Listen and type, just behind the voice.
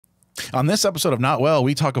On this episode of Not Well,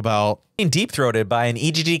 we talk about being deep-throated by an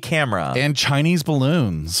EGG camera and Chinese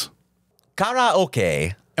balloons.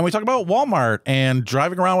 Karaoke. And we talk about Walmart and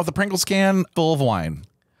driving around with a Pringles can full of wine.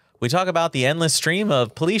 We talk about the endless stream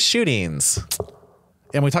of police shootings.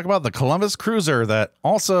 And we talk about the Columbus Cruiser that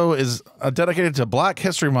also is dedicated to Black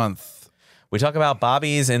History Month. We talk about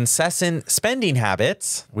Bobby's incessant spending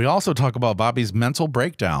habits. We also talk about Bobby's mental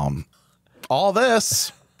breakdown. All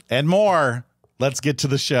this and more. Let's get to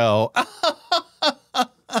the show.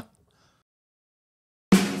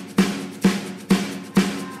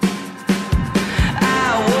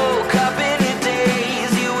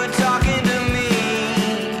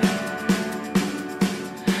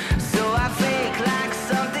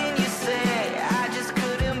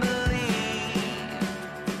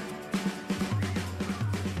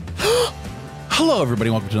 Hello, everybody.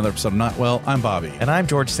 Welcome to another episode of Not Well. I'm Bobby. And I'm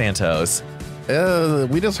George Santos.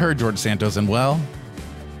 We just heard George Santos, and well,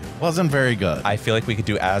 wasn't very good. I feel like we could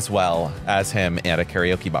do as well as him at a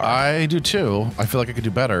karaoke bar. I do too. I feel like I could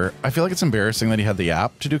do better. I feel like it's embarrassing that he had the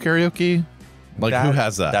app to do karaoke. Like, who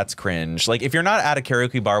has that? That's cringe. Like, if you're not at a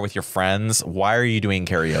karaoke bar with your friends, why are you doing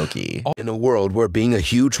karaoke? In a world where being a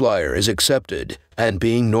huge liar is accepted and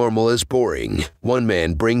being normal is boring, one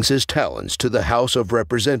man brings his talents to the House of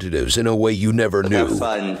Representatives in a way you never knew.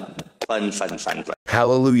 Fun.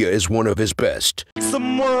 Hallelujah is one of his best.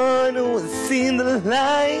 Someone who has seen the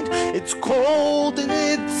light. It's cold and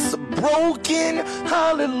it's broken.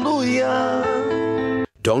 Hallelujah.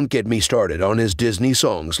 Don't get me started on his Disney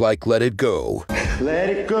songs like Let It Go. Let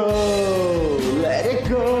it go, let it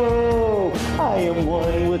go. I am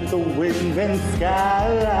one with the wind and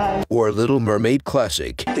skyline. Or Little Mermaid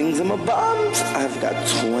Classic. Things in my bums, I've got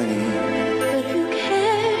 20. But who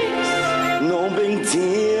cares? No big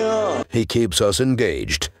deal. He keeps us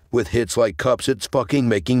engaged with hits like Cups It's Fucking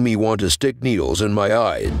Making Me Want to Stick Needles in My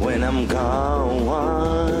Eyes. When I'm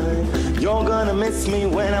gone, you're gonna miss me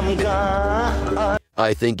when I'm gone.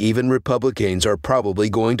 I think even Republicans are probably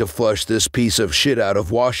going to flush this piece of shit out of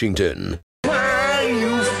Washington. Can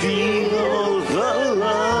you feel the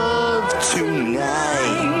love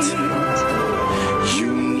tonight?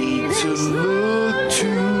 You need to look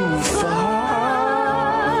too far.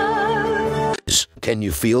 Can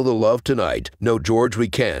you feel the love tonight? No, George, we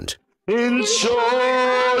can't. In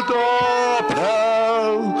short, the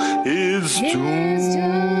hell is doomed.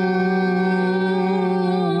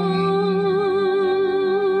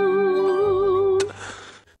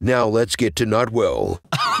 Now let's get to Not Well.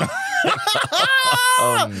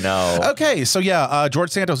 Oh, no. Okay, so yeah, George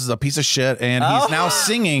Santos is a piece of shit, and he's now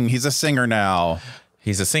singing. He's a singer now.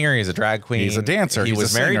 He's a singer. He's a drag queen. He's a dancer. He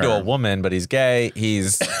was married to a woman, but he's gay.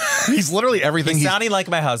 He's he's literally everything. He's sounding like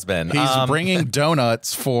my husband. He's bringing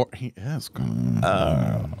donuts for. He is.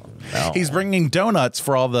 No. He's bringing donuts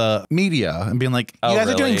for all the media and being like, "You guys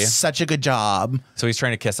are doing really? such a good job." So he's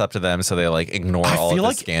trying to kiss up to them, so they like ignore all of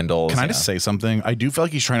the scandals. Can I just say something? I do feel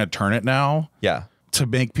like he's trying to turn it now. Yeah. To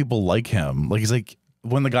make people like him. Like he's like,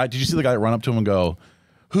 when the guy, did you see the guy run up to him and go,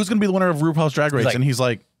 "Who's going to be the winner of RuPaul's Drag Race?" And he's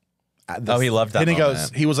like, he loved that. And he moment.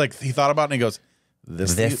 goes, he was like, he thought about it and he goes,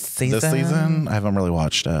 This season? I haven't really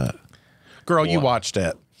watched it. Girl, you watched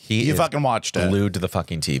it. You fucking watched it. Glued to the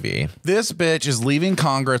fucking TV. This bitch is leaving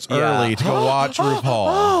Congress early to go watch RuPaul.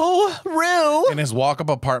 Oh, Ru! In his walk-up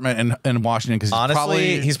apartment in Washington. Because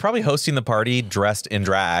honestly, he's probably hosting the party dressed in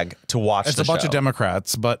drag to watch the show. It's a bunch of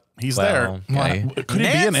Democrats, but he's there. Okay. Could he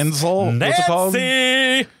be an insult? What's it called?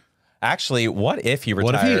 Actually, what if he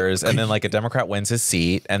retires and then like a Democrat wins his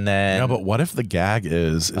seat and then... No, but what if the gag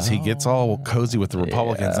is he gets all cozy with the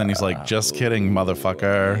Republicans and he's like, just kidding,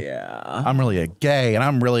 motherfucker. Yeah. I'm really a gay and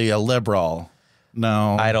I'm really a liberal.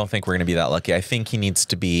 No. I don't think we're going to be that lucky. I think he needs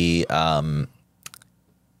to be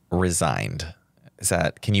resigned.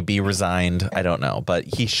 Can you be resigned? I don't know, but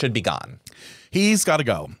he should be gone. He's got to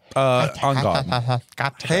go. On God.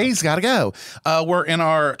 He's got to go. We're in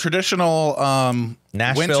our traditional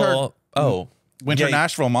Nashville. Winter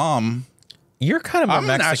Nashville mom. You're kind of more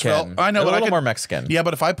Mexican. Nashville. I know, a but little more Mexican. Yeah,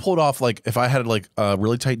 but if I pulled off if I had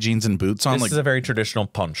really tight jeans and boots on, this is a very traditional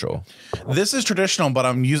poncho. This is traditional, but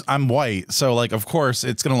I'm white, so of course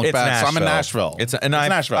it's gonna look bad. Nashville. So I'm in Nashville. It's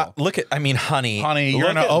Nashville. Honey,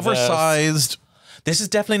 you're in an oversized. This is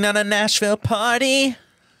definitely not a Nashville party.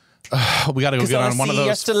 We got to go get on one of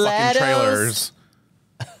those fucking trailers.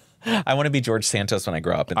 I want to be George Santos when I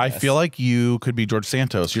grow up. I feel like you could be George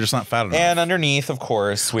Santos. You're just not fat enough. And underneath, of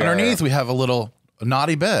course, we have a little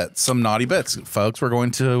naughty bits. Some naughty bits. Folks, we're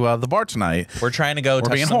going to the bar tonight. We're trying to go We're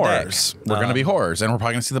touch being some whores. dick. We're going to be whores. And we're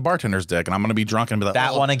probably going to see the bartender's dick. And I'm going to be drunk and be like,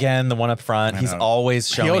 that one again, the one up front. He's always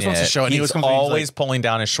showing He always wants to show it. He's always pulling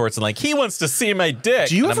down his shorts and like, he wants to see my dick.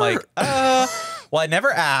 Do you and ever... I'm like, well, I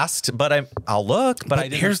never asked, but I'll look. But I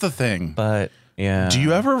didn't. Here's the thing. But yeah. Do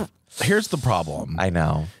you ever... Here's the problem. I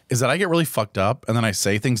know. Is that I get really fucked up and then I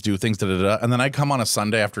say things, do things, and then I come on a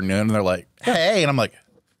Sunday afternoon and they're like, hey, and I'm like,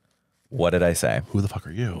 what did I say? Who the fuck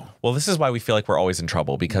are you? Well, this is why we feel like we're always in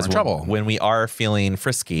trouble, because when we are feeling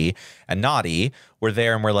frisky and naughty, we're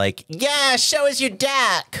there and we're like, yeah, show us your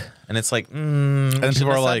dick. And it's like, and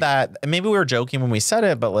people are like, that. And maybe we were joking when we said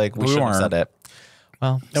it, but like we shouldn't have said it.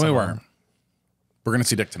 Well, and we weren't. We're going to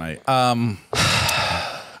see dick tonight.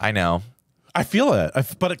 I know. I feel it.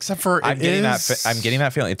 But except for I'm getting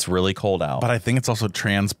that feeling. It's really cold out. But I think it's also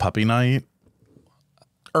trans puppy night.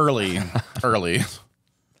 Early.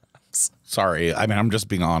 Sorry. I mean, I'm just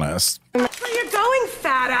being honest. Where you going,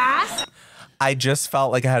 fat ass? I just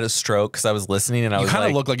felt like I had a stroke because I was listening and I was like... You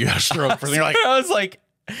kind of look like you had a stroke. You're like, I was like,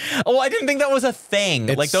 oh, I didn't think that was a thing.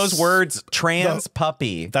 Like those words, trans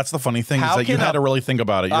puppy. That's the funny thing is that you had to really think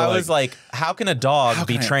about it. I was like, how can a dog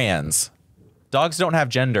be trans? Dogs don't have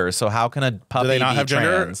gender, so how can a puppy be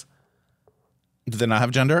trans? Do they not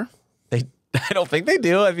have gender? I don't think they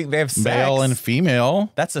do. I think they have sex. Male and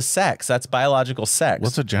female. That's a sex. That's biological sex.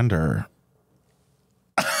 What's a gender?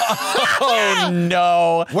 Oh,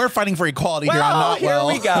 no. We're fighting for equality here. I'm not here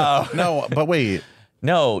we go. No, but wait.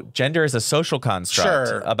 No, gender is a social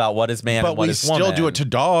construct about what is man and what is woman. But we still do it to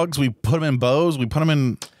dogs. We put them in bows. We put them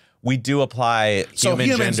in... We do apply human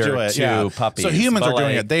gender to puppies. So humans are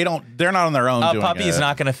doing it. They're not on their own doing it. A puppy's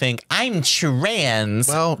not going to think, I'm trans.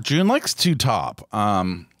 Well, June likes to top.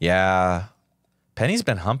 Yeah. Penny's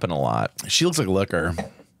been humping a lot. She looks like liquor.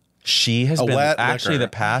 She has been wet actually liquor. The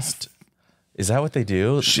past. Is that what they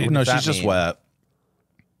do? No, she's just wet.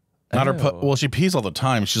 Not her. Well, she pees all the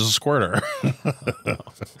time. She's a squirter.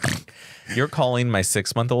 You're calling my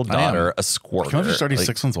 6-month-old daughter a squirter. She's already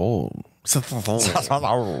 6 months old.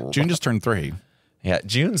 June just turned 3. Yeah,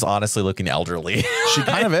 June's honestly looking elderly. She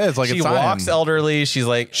kind of is. Like she walks elderly. She's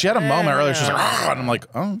like, she had a moment earlier. She's like, and I'm like,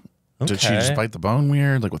 oh. Did she just bite the bone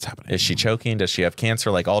weird? Like, what's happening? Is she choking? Does she have cancer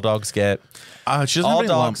like all dogs get? She doesn't all have any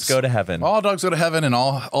dogs lumps. go to heaven. All dogs go to heaven, and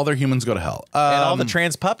all their humans go to hell. And all the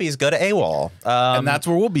trans puppies go to AWOL. And that's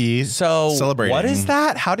where we'll be celebrating. What is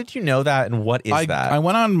that? How did you know that? And what is that? I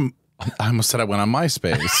went on... I almost said I went on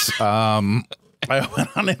MySpace. I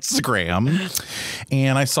went on Instagram,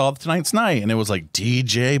 and I saw tonight's night, and it was like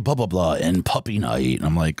DJ blah, blah, blah, and puppy night. And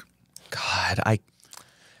I'm like... God,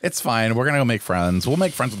 It's fine. We're going to go make friends. We'll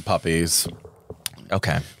make friends with puppies.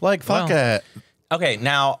 Okay. Like, fuck it. Okay,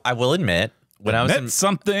 now, I will admit, when I was in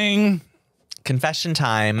something... Confession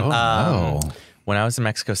time. Oh, no. When I was in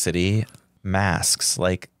Mexico City, masks,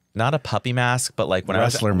 like, not a puppy mask, but like when I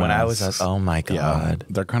was, oh my God. Yeah,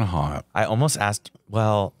 they're kind of hot. I almost asked,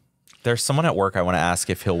 well, there's someone at work I want to ask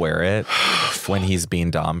if he'll wear it when he's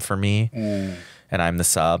being dom for me. And I'm the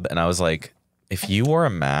sub. And I was like, if you wore a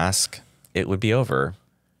mask, it would be over.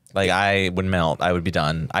 Like, I would melt. I would be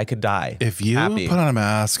done. I could die. If you put on a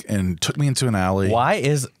mask and took me into an alley. Why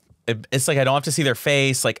is... It's like I don't have to see their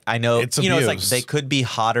face. Like I know, it's it's like they could be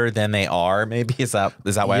hotter than they are. Maybe is that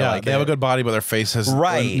why? Yeah, I like they have a good body, but their face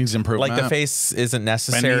needs improvement. Like the face isn't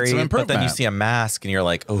necessary, but then you see a mask and you're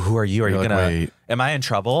like, oh, who are you? Are you gonna? Wait. Am I in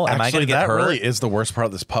trouble? Am I gonna get hurt? That really is the worst part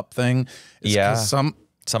of this pup thing. Yeah, some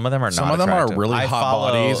of them are not. Some of them are really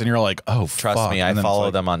hot bodies, and you're like, oh, trust me, I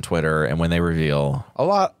follow them on Twitter, and when they reveal a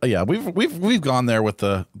lot, yeah, we've gone there with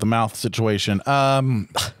the mouth situation.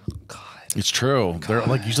 It's true. They're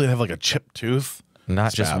like usually they have like a chipped tooth.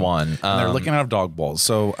 Not just one. And they're licking out of dog balls.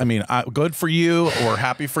 So, I mean, good for you or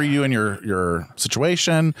happy for you in your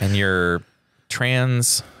situation. And your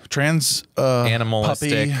trans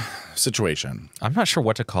animalistic puppy situation. I'm not sure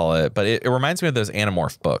what to call it, but it reminds me of those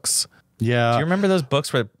Animorph books. Yeah. Do you remember those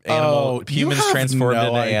books where humans transformed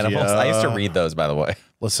into animals? I used to read those, by the way.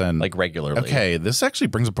 Listen, like regularly. Okay, this actually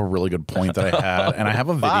brings up a really good point that I had, and I have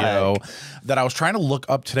a video that I was trying to look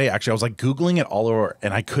up today. Actually, I was like Googling it all over,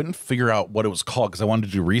 and I couldn't figure out what it was called because I wanted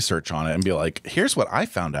to do research on it and be like, here's what I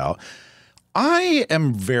found out. I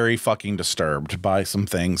am very fucking disturbed by some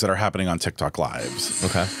things that are happening on TikTok lives.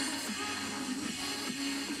 Okay.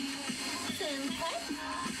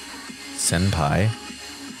 Senpai.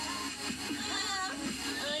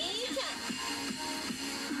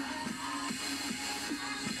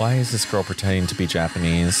 Why is this girl pretending to be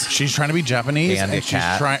Japanese? She's trying to be Japanese, and she's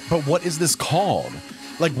trying. But what is this called?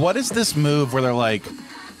 Like, what is this move where they're like,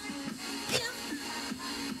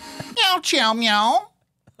 meow, chow, meow?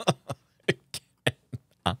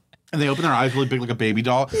 and they open their eyes really big like a baby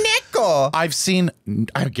doll. Nickel. I've seen.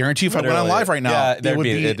 I guarantee you, if I went on live right now,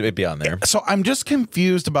 it'd be on there. So I'm just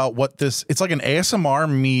confused about what this. It's like an ASMR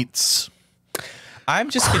meets. I'm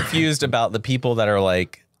just confused about the people that are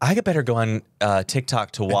like, I better go on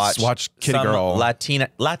TikTok to watch kitty some girl,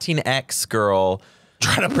 Latinx girl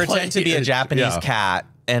try to pretend to be a Japanese cat.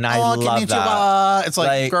 And I love konnichiwa. that. It's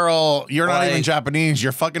like, girl, you're not even Japanese.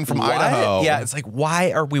 You're fucking from Idaho. Yeah, it's like,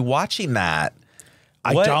 why are we watching that?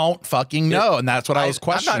 I don't fucking know. And that's what I was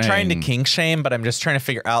questioning. I'm not trying to kink shame, but I'm just trying to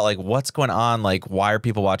figure out like what's going on. Like, why are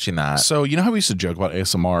people watching that? So, you know how we used to joke about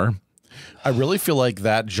ASMR? I really feel like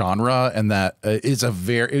that genre and that is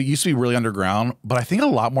it used to be really underground, but I think a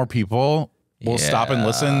lot more people will stop and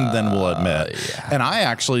listen than will admit. Yeah. And I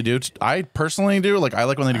actually do. I personally do. Like, I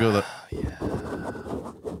like when they go to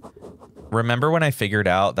Remember when I figured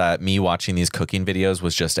out that me watching these cooking videos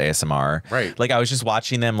was just ASMR? Right. Like I was just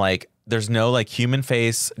watching them like there's no like human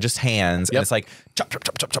face, just hands. And it's like chop, chop,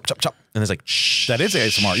 chop, chop, chop, chop, chop. And there's like shh. That is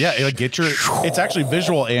ASMR. Yeah. Like it's actually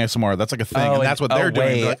visual ASMR. That's like a thing. And that's what they're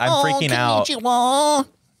doing. Like, I'm freaking out.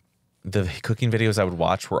 The cooking videos I would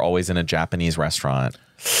watch were always in a Japanese restaurant.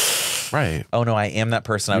 Right. Oh no, I am that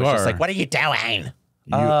person. I was just like, what are you doing?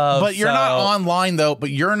 But you're not online though,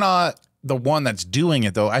 but you're not the one that's doing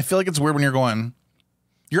it though. I feel like it's weird when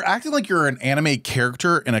you're acting like you're an anime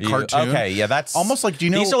character in a cartoon. Okay, yeah, that's almost like, do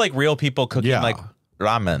you know, these are like real people cooking like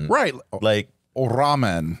ramen. Right. Like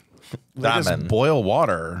ramen. They just boil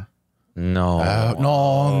water. No.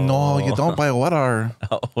 No, you don't boil water.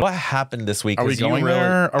 What happened this week? Are we going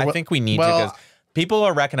there? I think we need to, because people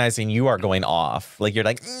are recognizing you are going off. Like you're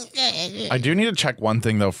like. I do need to check one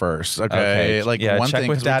thing though first. Okay. Like one check thing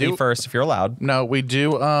with Daddy first if you're allowed. No, we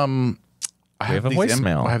do. We have a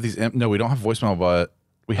voicemail. I have these. No, we don't have voicemail, but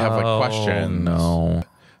we have like questions. No.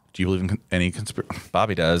 Do you believe in any conspiracy?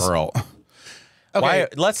 Bobby does. Girl. Okay.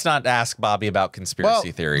 Let's not ask Bobby about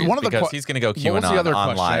conspiracy theories because he's going to go QAnon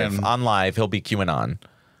on live. On live, he'll be QAnon.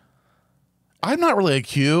 I'm not really a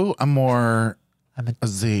Q. I'm more a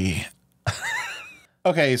Z.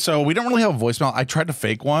 Okay, so we don't really have a voicemail. I tried to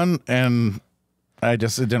fake one, and it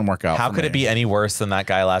didn't work out. How could it be any worse than that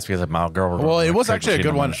guy last week? Like, my girl. Well, it was actually a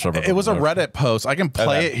good one. It was a Reddit post. I can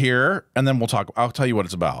play it here, and then we'll talk. I'll tell you what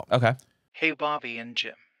it's about. Okay. Hey, Bobby and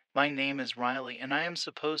Jim. My name is Riley, and I am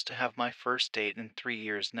supposed to have my first date in 3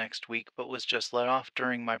 years next week, but was just let off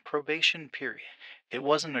during my probation period. It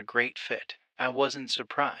wasn't a great fit. I wasn't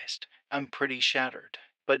surprised. I'm pretty shattered.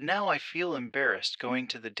 But now I feel embarrassed going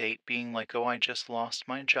to the date being like, oh, I just lost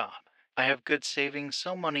my job. I have good savings,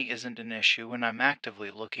 so money isn't an issue, and I'm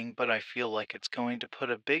actively looking, but I feel like it's going to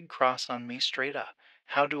put a big cross on me straight up.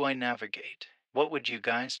 How do I navigate? What would you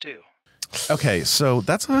guys do? Okay, so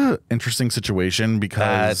that's an interesting situation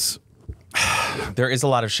because there is a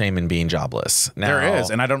lot of shame in being jobless. Now, there is,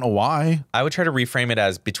 and I don't know why. I would try to reframe it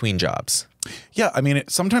as between jobs. Yeah, I mean,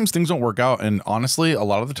 sometimes things don't work out, and honestly, a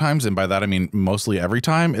lot of the times, and by that I mean mostly every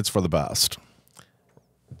time, it's for the best.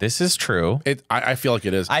 This is true. I feel like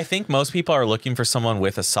it is. I think most people are looking for someone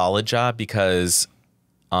with a solid job because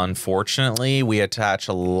unfortunately, we attach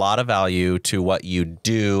a lot of value to what you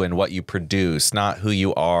do and what you produce, not who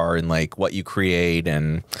you are and like what you create.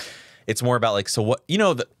 And it's more about like, so what, you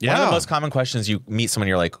know, one of the most common questions you meet someone,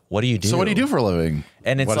 you're like, what do you do? So what do you do for a living?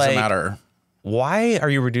 And it's what like, does it matter? Why are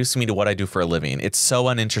you reducing me to what I do for a living? It's so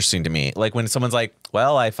uninteresting to me. Like when someone's like,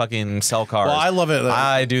 well, I fucking sell cars. Well, I love it.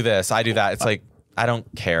 I do this. I do that. It's like, I don't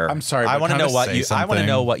care. I'm sorry. I want to know I want to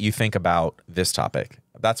know what you think about this topic.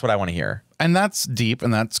 That's what I want to hear. And that's deep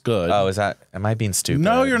and that's good. Oh, am I being stupid?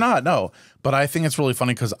 No, you're not. No. But I think it's really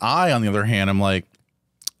funny because I, on the other hand, I'm like,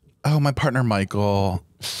 oh, my partner, Michael,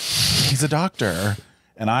 he's a doctor.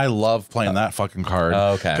 And I love playing that fucking card.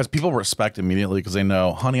 Oh, okay. Because people respect immediately because they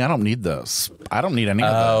know, honey, I don't need this. I don't need any of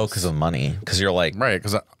this. Oh, because of money. Because you're like. Right.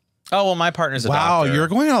 Because oh, well, my partner's a doctor. Wow, you're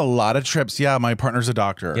going on a lot of trips. Yeah, my partner's a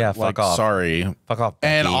doctor. Yeah, fuck off. Sorry. Fuck off.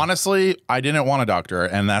 And honestly, I didn't want a doctor,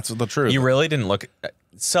 and that's the truth. You really didn't look.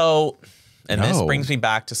 So, and this brings me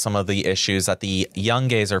back to some of the issues that the young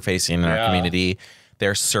gays are facing in our community.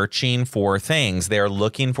 They're searching for things. They're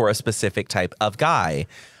looking for a specific type of guy.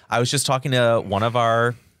 I was just talking to one of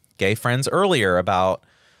our gay friends earlier about,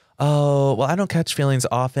 oh, well, I don't catch feelings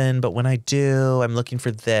often, but when I do, I'm looking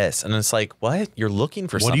for this. And it's like, what? You're looking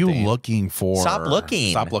for something. What are you looking for? Stop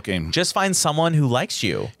looking. Stop looking. Just find someone who likes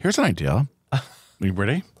you. Here's an idea. Are you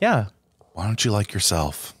ready? Yeah. Why don't you like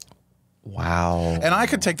yourself? Wow. And I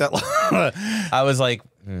could take that. I was like,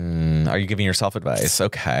 are you giving yourself advice?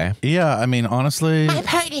 Okay. Yeah, I mean, honestly. My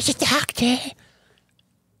partner's a doctor.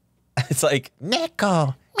 It's like,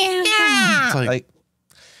 Nico. It's like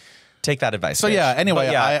take that advice. So bitch. yeah, anyway,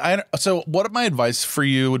 But yeah, so what my advice for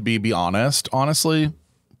you would be honest, honestly.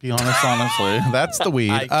 Be honest, honestly. That's the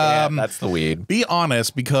weed. I can't. That's the weed. Be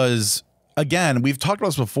honest, because again, we've talked about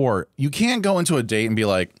this before. You can't go into a date and be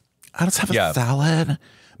like, I'll just have a salad.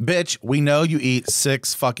 Bitch, we know you eat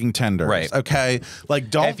 6 fucking tenders. Right. Okay. Like,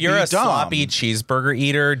 don't If you're be a dumb. sloppy cheeseburger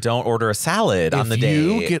eater, don't order a salad on the day.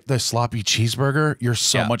 If you get the sloppy cheeseburger, you're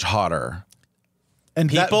so much hotter. And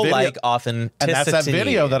people like authenticity. And that's that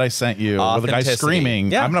video that I sent you with the guy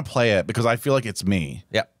screaming. Yeah. I'm going to play it because I feel like it's me.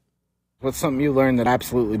 Yep. What's something you learned that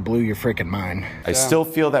absolutely blew your freaking mind? I still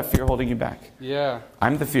feel that fear holding you back. Yeah.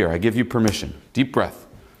 I'm the fear. I give you permission. Deep breath.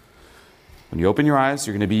 When you open your eyes,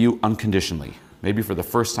 you're going to be you unconditionally. Maybe for the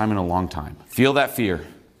first time in a long time. Feel that fear.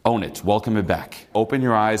 Own it. Welcome it back. Open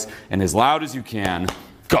your eyes, and as loud as you can,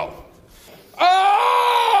 go.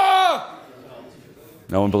 Ah!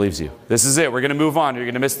 No one believes you. This is it. We're going to move on. You're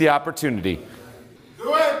going to miss the opportunity.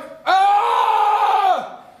 Do it.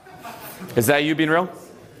 Ah! Is that you being real?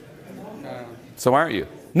 No. So aren't you?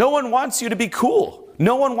 No one wants you to be cool.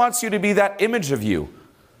 No one wants you to be that image of you.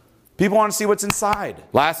 People want to see what's inside.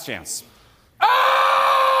 Last chance.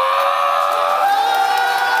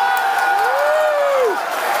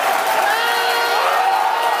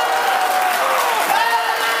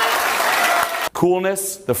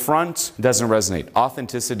 Coolness, the front, doesn't resonate.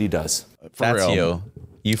 Authenticity does. That's you.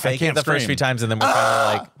 You fake it the first few times, and then we're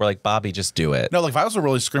finally we're like, Bobby, just do it. No, like if I was to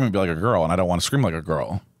really scream and be like a girl, and I don't want to scream like a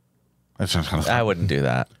girl. I wouldn't do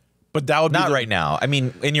that. But that would not be right now. I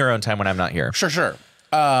mean, in your own time when I'm not here. Sure.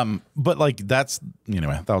 But like that's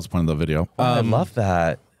anyway. That was the point of the video. I love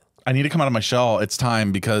that. I need to come out of my shell. It's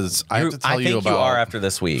time because I have to tell you about. I think you are after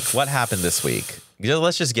this week. What happened this week?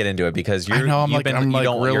 Let's just get into it because you're.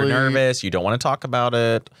 You're nervous. You don't want to talk about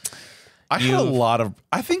it. I had a lot of.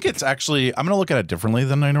 I think it's actually. I'm going to look at it differently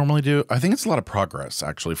than I normally do. I think it's a lot of progress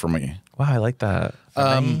actually for me. Wow, I like that.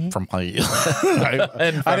 From my. I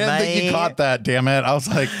didn't think you caught that. Damn it! I was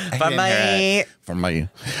like, from my.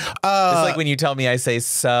 It's like when you tell me I say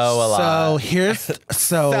so a lot. So here's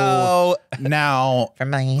so now.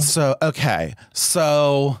 From my. So okay.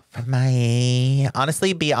 So from my.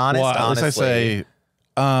 Honestly, be honest. Well, at least I say.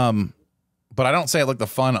 But I don't say it like the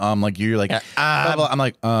fun like you're like I'm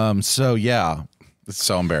like so yeah. It's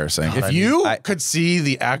so embarrassing. If you could see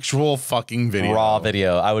the actual fucking video, raw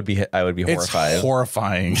video, I would be horrified. It's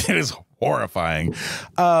horrifying. It is horrifying.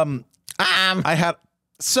 I had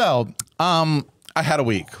a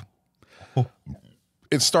week.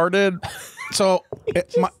 It started so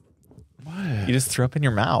what? You just threw up in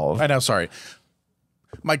your mouth. I know, sorry.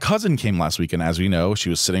 My cousin came last weekend, as we know. She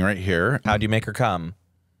was sitting right here. How'd you make her come?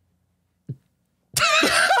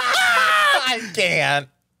 I can't.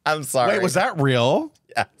 I'm sorry. Wait, was that real?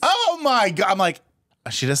 Yes. Oh my God. I'm like,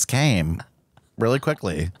 she just came really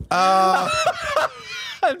quickly.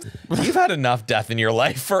 You've had enough death in your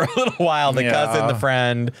life for a little while. The cousin, the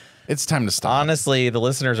friend. It's time to stop. Honestly, the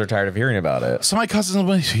listeners are tired of hearing about it. So my cousin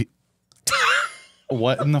was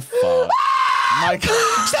what in the fuck? I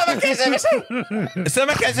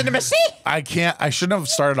can't. I shouldn't have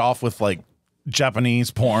started off with like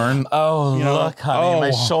Japanese porn. Oh, you know? Look, honey,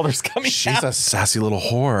 my shoulder's coming out. She's a sassy little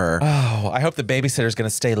whore. Oh, I hope the babysitter's going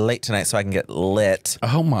to stay late tonight so I can get lit.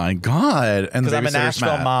 Oh, my God. And because I'm a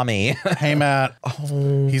Nashville mommy. Hey, Matt.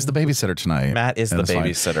 Oh, he's the babysitter tonight. Matt is the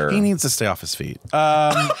babysitter. Fine. He needs to stay off his feet.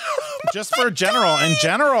 Just for in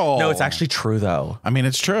general. No, it's actually true, though. I mean,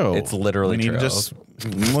 it's true. It's literally true. Just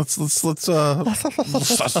let's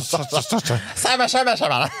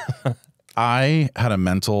I had a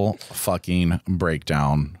mental fucking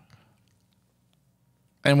breakdown.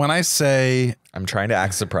 And when I say I'm trying to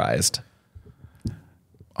act surprised.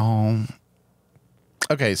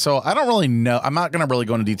 Okay, so I don't really know. I'm not going to really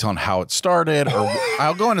go into detail on how it started, or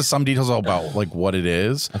I'll go into some details about like what it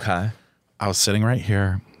is. Okay. I was sitting right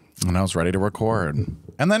here and I was ready to record.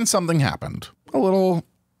 And then something happened. A little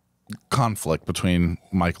conflict between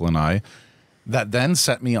Michael and I that then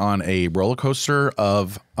set me on a roller coaster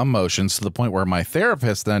of emotions to the point where my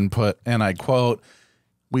therapist then put, and I quote,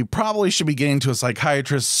 "We probably should be getting to a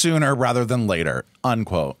psychiatrist sooner rather than later,"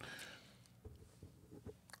 unquote.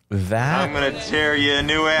 I'm gonna tear you a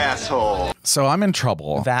new asshole. So I'm in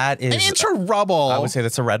trouble. That is in trouble. I would say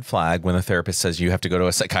that's a red flag when the therapist says you have to go to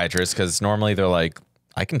a psychiatrist, because normally they're like,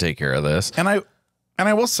 I can take care of this. And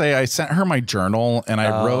I will say, I sent her my journal, and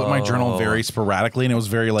I wrote my journal very sporadically, and it was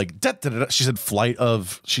very like, da, da, da, da. She said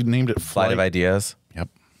she named it Flight of Ideas. Yep.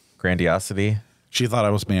 Grandiosity. She thought I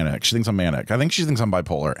was manic. She thinks I'm manic. I think she thinks I'm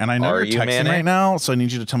bipolar. And I know you're texting manic right now, so I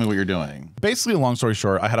need you to tell me what you're doing. Basically, long story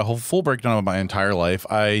short, I had a full breakdown of my entire life.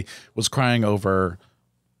 I was crying over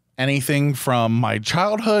anything from my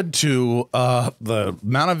childhood to the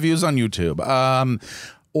amount of views on YouTube.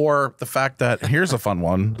 Or the fact that, here's a fun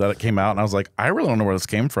one that it came out, and I was like, I really don't know where this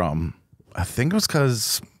came from. I think it was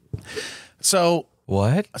because, so.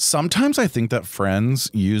 What? Sometimes I think that friends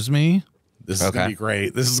use me. This is going to be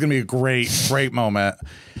great. This is going to be a great moment.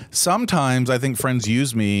 Sometimes I think friends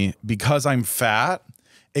use me because I'm fat.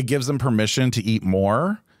 It gives them permission to eat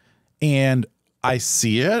more. And I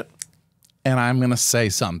see it, and I'm going to say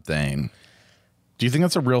something. Do you think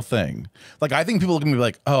that's a real thing? Like, I think people are going to be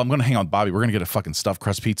like, oh, I'm going to hang out with Bobby. We're going to get a fucking stuffed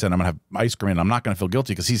crust pizza, and I'm going to have ice cream, and I'm not going to feel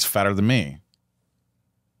guilty because he's fatter than me.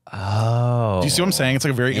 Oh. Do you see what I'm saying? It's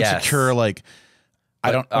like a very insecure, like,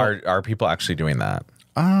 I don't. Are people actually doing that?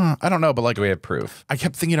 I don't know, but like, do we have proof? I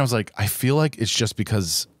kept thinking, I was like, I feel like it's just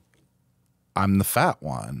because I'm the fat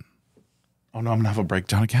one. Oh no, I'm gonna have a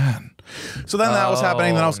breakdown again. So then that was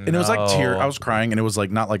happening. Then and it was like I was crying, and it was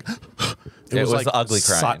like not like it was like ugly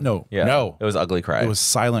cry. No, it was ugly cry. It was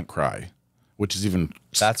silent cry, which is even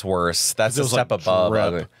that's worse. That's a step like above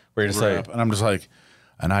ugly. Where you're just like, and I'm just like,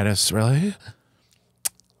 Anitis, really?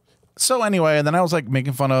 So anyway, and then I was like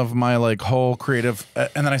making fun of my like whole creative,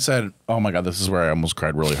 and then I said, oh my God, this is where I almost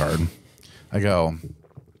cried really hard. I go,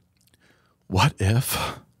 what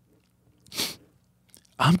if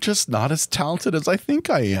I'm just not as talented as I think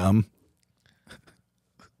I am?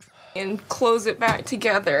 And close it back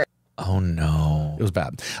together. Oh no. It was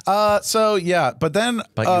bad. So yeah, but then.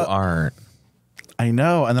 But you aren't. I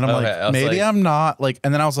know. And then I'm like, maybe like, I'm not like,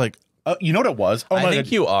 and then I was like, you know what it was? Oh, I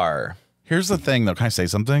think you are. Here's the thing, though. Can I say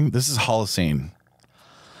something? This is Holocene.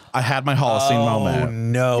 I had my Holocene moment. Oh,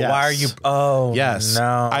 no. Yes. Why are you? Oh, yes.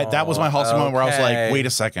 No. That was my Holocene moment where I was like, wait a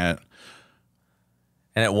second.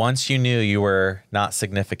 And at once you knew you were not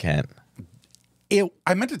significant.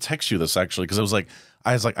 I meant to text you this, actually, because I was like,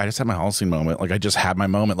 I just had my Holocene moment. Like, I just had my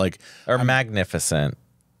moment. Like, or magnificent.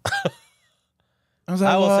 I was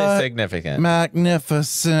like, I will say significant.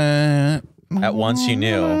 Magnificent. At once you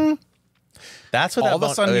knew. That's what all of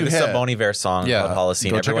a sudden this is a Bon Iver song called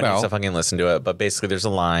Holocene. Everyone needs to fucking listen to it. But basically, there's a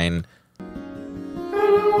line.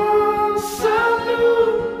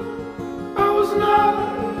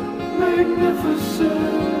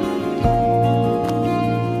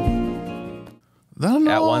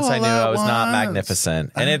 At once I knew I was not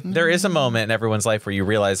magnificent. And there is a moment in everyone's life where you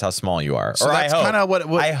realize how small you are. So that's kind of what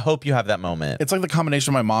I hope you have that moment. It's like the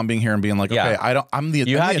combination of my mom being here and being like, okay, I'm the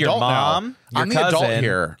adult your mom, now. I'm the adult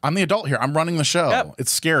here. I'm the adult here. I'm running the show. Yep.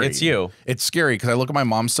 It's scary. It's you. It's scary because I look at my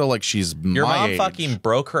mom still like she's your my mom age. fucking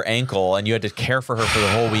broke her ankle and you had to care for her for the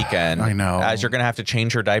whole weekend. I know. As you're gonna have to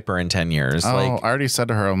change her diaper in 10 years. Oh, like I already said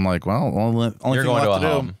to her, I'm like, well, only you're thing going left to a do.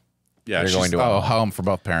 home. Yeah, you're going to a home for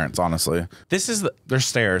both parents. Honestly, this is there's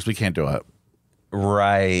stairs. We can't do it.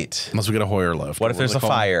 Right. Unless we get a Hoyer lift. What if there's a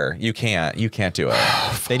fire? You can't do it.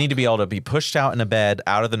 They need to be able to be pushed out in a bed,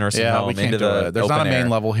 out of the nursing home, we can't into do the it. There's not a main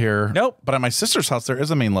level here. Nope. But at my sister's house, there is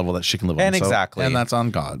a main level that she can live on. And exactly. And that's on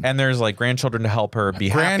God. And there's like grandchildren to help her be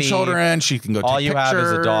grandchildren, happy. She can go take All you pictures. have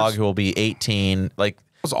is a dog who will be 18. Like,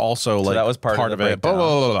 was also like that was part of it. Blah,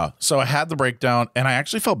 blah, blah, blah. So I had the breakdown, and I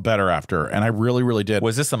actually felt better after, and I really, really did.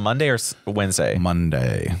 Was this a Monday or Wednesday?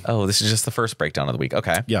 Monday. Oh, this is just the first breakdown of the week.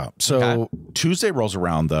 Okay. Yeah. So Tuesday rolls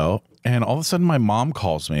around though, and all of a sudden my mom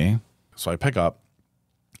calls me. So I pick up.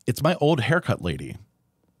 It's my old haircut lady,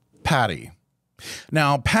 Patty.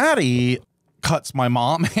 Now Patty cuts my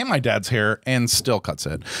mom and my dad's hair and still cuts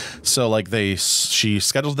it. So like she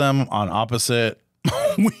schedules them on opposite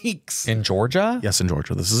weeks. In Georgia? Yes, in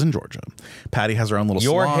Georgia. This is in Georgia. Patty has her own little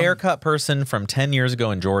Your salon. haircut person from 10 years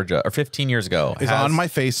ago in Georgia, or 15 years ago, is on my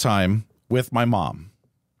FaceTime with my mom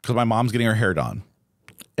because my mom's getting her hair done.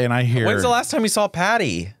 And I hear... When's the last time you saw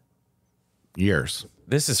Patty? Years.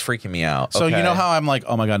 This is freaking me out. So you know how I'm like,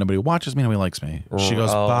 oh my God, nobody watches me, nobody likes me. She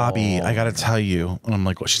goes, Bobby, I got to tell you. And I'm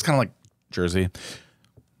like, well, she's kind of like Jersey.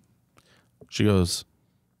 She goes,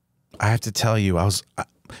 I have to tell you,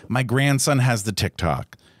 my grandson has the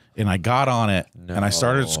TikTok, and I got on it, and I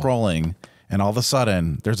started scrolling, and all of a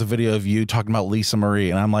sudden, there's a video of you talking about Lisa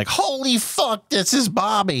Marie, and I'm like, holy fuck, this is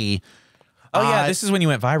Bobby. Oh, yeah, this is when you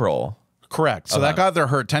went viral. Correct. So that got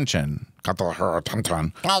her attention. Got her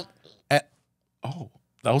attention. Oh,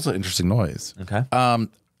 that was an interesting noise. Okay.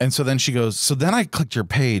 And so then she goes, so then I clicked your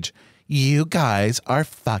page. You guys are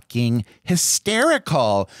fucking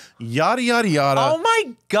hysterical. Yada, yada, yada. Oh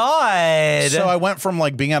my God. So I went from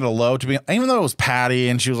like being at a low to being, even though it was Patty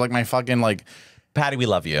and she was like my fucking like, Patty, we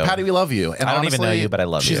love you. Patty, we love you. And I don't honestly, even know you, but I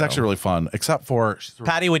love you. She's actually really fun, except for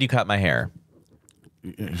Patty, would you cut my hair?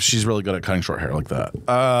 She's really good at cutting short hair like that.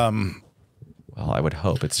 Well, I would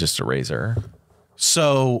hope it's just a razor.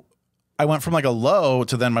 So I went from like a low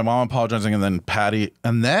to then my mom apologizing and then Patty.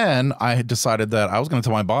 And then I had decided that I was going to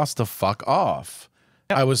tell my boss to fuck off.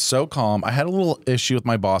 I was so calm. I had a little issue with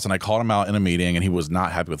my boss and I called him out in a meeting and he was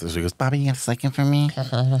not happy with this. He goes, Bobby, you have a second for me?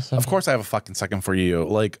 Of course I have a fucking second for you.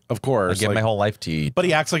 Like, of course. I give my whole life to you. But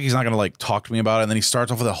he acts like he's not going to like talk to me about it. And then he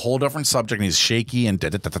starts off with a whole different subject and he's shaky and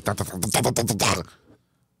okay.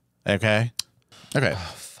 Okay. Oh,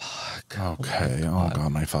 fuck. Okay. Oh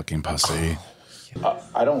God, my fucking pussy.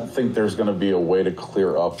 I don't think there's going to be a way to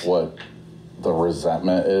clear up what the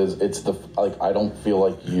resentment is. It's the, like, I don't feel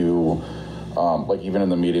like you, like even in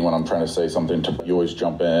the meeting when I'm trying to say something to you, always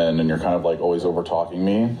jump in and you're kind of like always over talking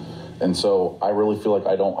me. And so I really feel like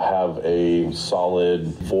I don't have a solid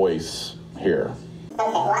voice here. Okay,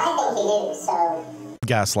 well, I think you do, so.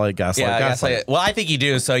 Gaslight. Well, I think you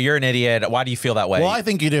do, so you're an idiot. Why do you feel that way? Well, I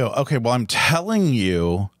think you do. Okay, well, I'm telling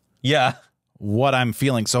you. Yeah. What I'm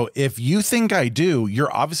feeling. So if you think I do,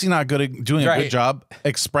 you're obviously not good at doing a good job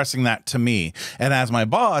expressing that to me. And as my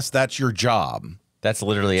boss, that's your job. That's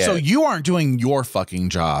literally it. So you aren't doing your fucking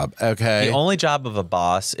job, okay? The only job of a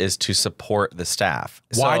boss is to support the staff.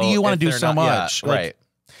 Why do you want to do so much? Yeah, right.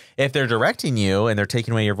 If they're directing you and they're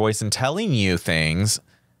taking away your voice and telling you things,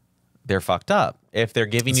 they're fucked up. If they're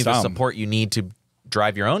giving you the support you need to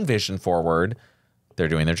drive your own vision forward, they're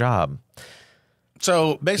doing their job.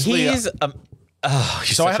 So basically, he's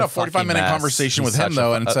so I had a 45-minute conversation with him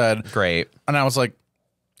though, and said, "Great," and I was like,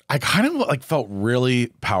 I kind of like felt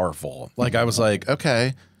really powerful. Like I was like,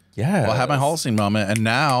 okay, yeah, well, I had my Holocene moment, and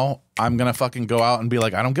now I'm gonna fucking go out and be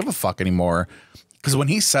like, I don't give a fuck anymore. Because when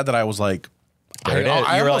he said that, I was like,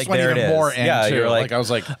 I almost went even more into. Yeah, you're like, I was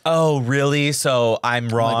like, oh, really? So I'm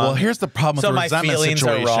wrong. Like, well, here's the problem with the resentment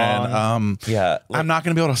situation. Yeah, I'm not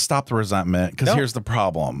going to be able to stop the resentment because here's the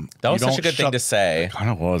problem. That was such a good thing to say. It kind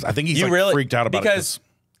of was. I think he's like freaked out about it because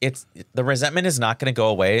it's the resentment is not going to go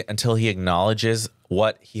away until he acknowledges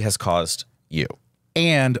what he has caused you.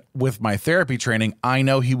 And with my therapy training, I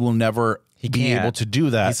know he will never be able to do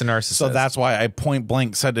that. He's a narcissist. So that's why I point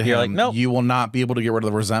blank said to him, like, nope, you will not be able to get rid of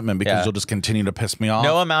the resentment because you'll just continue to piss me off.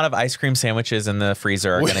 No amount of ice cream sandwiches in the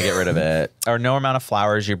freezer are going to get rid of it. Or no amount of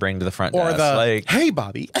flowers you bring to the front desk. Like, hey,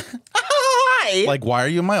 Bobby. Hi. Like, why are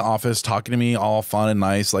you in my office talking to me all fun and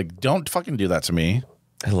nice? Like, don't fucking do that to me.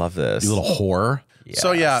 I love this. You little whore.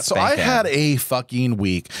 Yeah, so I had a fucking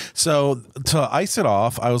week. So to ice it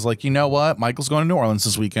off, I was like, you know what? Michael's going to New Orleans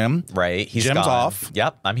this weekend. Right. He's Jim's gone. off.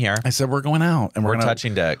 Yep, I'm here. I said, we're going out. And we're gonna,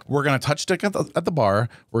 touching dick. We're going to touch dick at the bar.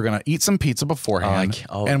 We're going to eat some pizza beforehand.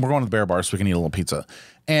 And we're going to the Bear Bar so we can eat a little pizza.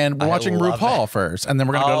 And we're watching RuPaul first. And then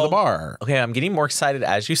we're going to go to the bar. Okay, I'm getting more excited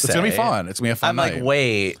as you say. It's going to be fun. It's going to be a fun night. I'm like,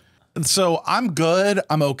 wait. So I'm good.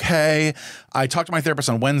 I'm okay. I talked to my therapist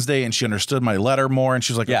on Wednesday and she understood my letter more. And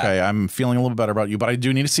she's like, okay, I'm feeling a little better about you, but I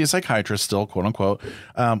do need to see a psychiatrist still, quote unquote,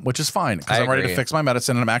 which is fine because I'm ready to fix my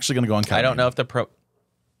medicine and I'm actually going to go on ketamine. I don't know if the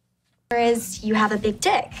is you have a big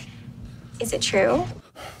dick. Is it true?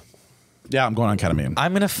 Yeah, I'm going on ketamine.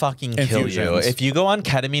 I'm going to fucking kill you. If you go on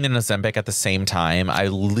ketamine and Ozempic at the same time, I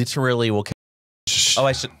literally will kill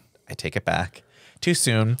you. I take it back. Too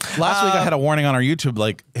soon. Last week I had a warning on our YouTube,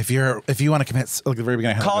 like if you want to commit, like at the very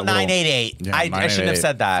beginning, I had call 988. Yeah, I shouldn't have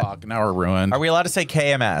said that. Fuck, now we're ruined. Are we allowed to say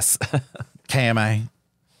KMS? KMA,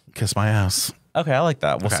 kiss my ass. Okay, I like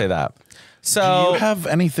that. We'll say that. So, do you have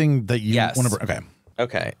anything that you want to? Okay.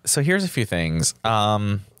 Okay. So here's a few things.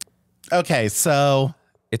 Okay, so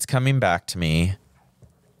it's coming back to me.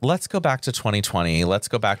 Let's go back to 2020. Let's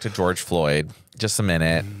go back to George Floyd. Just a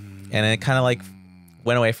minute, and it kind of like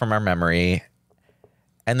went away from our memory.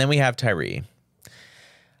 And then we have Tyree.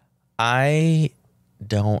 I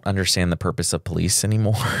don't understand the purpose of police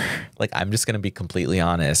anymore. Like, I'm just going to be completely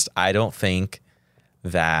honest. I don't think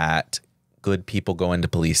that good people go into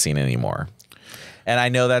policing anymore. And I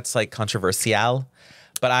know that's like controversial,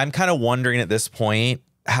 but I'm kind of wondering at this point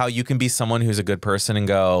how you can be someone who's a good person and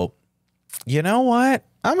go, you know what?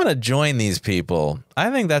 I'm going to join these people.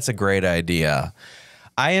 I think that's a great idea.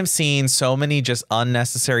 I am seeing so many just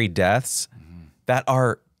unnecessary deaths that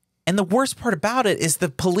are, and the worst part about it is the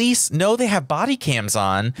police know they have body cams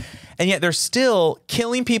on, and yet they're still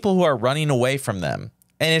killing people who are running away from them.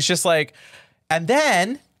 And it's just like, and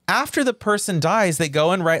then after the person dies, they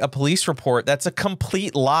go and write a police report that's a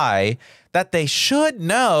complete lie that they should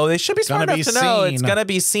know. They should be smart enough to know it's going to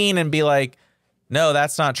be seen and be like, no,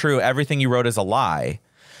 that's not true. Everything you wrote is a lie.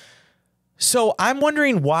 So I'm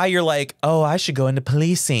wondering why you're like, oh, I should go into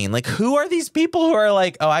policing. Like, who are these people who are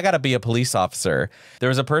like, oh, I got to be a police officer? There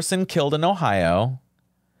was a person killed in Ohio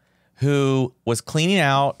who was cleaning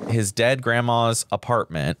out his dead grandma's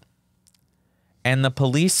apartment. And the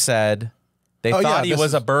police said they thought he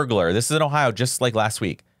was a burglar. This is in Ohio, just like last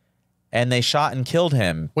week. and they shot and killed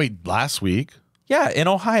him. Wait, last week? Yeah, in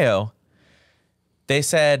Ohio. They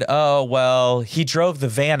said, oh, well, he drove the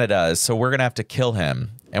van at us, so we're going to have to kill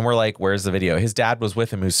him. And we're like, where's the video? His dad was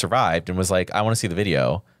with him who survived and was like, I want to see the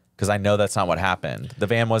video because I know that's not what happened. The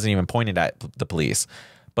van wasn't even pointed at the police.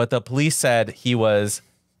 But the police said he was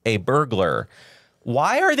a burglar.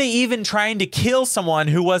 Why are they even trying to kill someone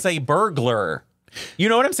who was a burglar? You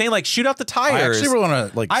know what I'm saying? Like, shoot out the tires. I actually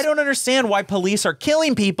want to, like... I don't understand why police are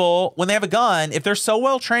killing people when they have a gun. If they're so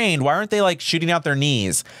well trained, why aren't they, like, shooting out their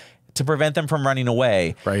knees to prevent them from running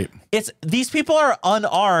away? Right. These people are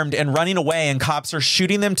unarmed and running away, and cops are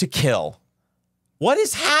shooting them to kill. What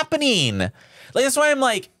is happening? Like, that's why I'm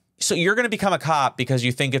like, so you're going to become a cop because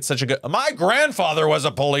you think it's such a good... My grandfather was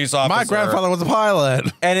a police officer. My grandfather was a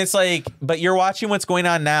pilot. And it's like, but you're watching what's going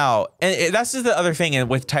on now. And that's just the other thing. And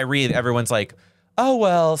with Tyree, everyone's like, oh,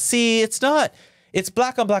 well, see, it's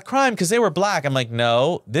black on black crime because they were black. I'm like,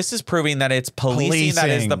 no, this is proving that it's policing that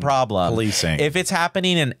is the problem. Policing. If it's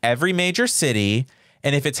happening in every major city,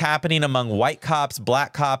 and if it's happening among white cops,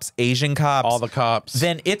 black cops, Asian cops, all the cops,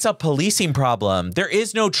 then it's a policing problem. There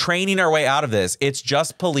is no training our way out of this. It's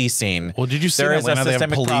just policing. Well, did you see there in is a Atlanta they have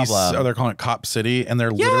systemic police, problem. or they're calling it Cop City, and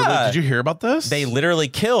they're literally, did you hear about this? They literally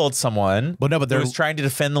killed someone but who was trying to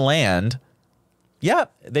defend the land.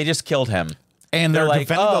 Yep, they just killed him. And they're like,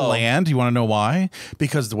 defending the land. You want to know why?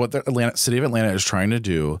 Because what the city of Atlanta is trying to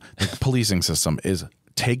do, the policing system, is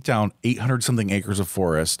take down 800-something acres of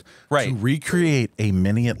forest to recreate a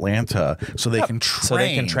mini Atlanta so they can train. So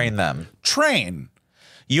they can train them.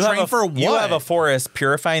 You train have for what? You have a forest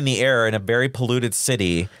purifying the air in a very polluted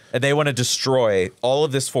city, and they want to destroy all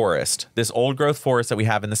of this forest, this old growth forest that we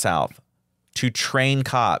have in the South, to train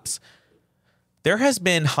cops. There has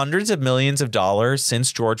been hundreds of millions of dollars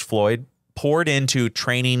since George Floyd poured into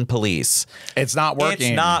training police. It's not working.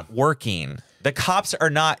 It's not working. The cops are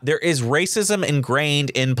not. There is racism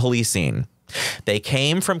ingrained in policing. They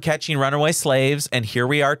came from catching runaway slaves, and here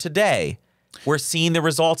we are today. We're seeing the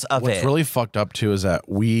results of it. What's really fucked up too is that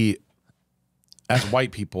we, as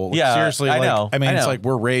white people, yeah, seriously, I like, know. I mean, I know. it's like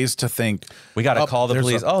we're raised to think we got to call the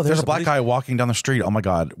police. There's a black guy walking down the street. Oh my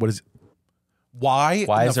God, what is? Why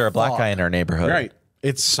is there a black guy in our neighborhood? Right.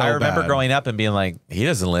 It's so I remember bad. growing up and being like, he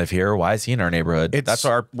doesn't live here. Why is he in our neighborhood? That's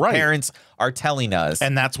what our parents are telling us.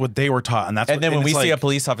 And that's what they were taught. And then when we see a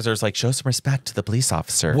police officer, it's like, show some respect to the police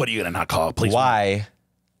officer. What are you going to not call a police? Why?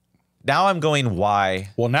 Now I'm going, why?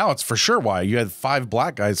 Well, now it's for sure why. You had 5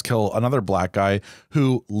 black guys kill another black guy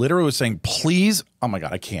who literally was saying, please. Oh my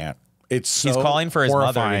God, I can't. It's so he's calling for his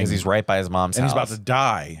mother horrifying. because he's right by his mom's and house. he's about to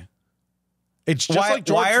die. It's just like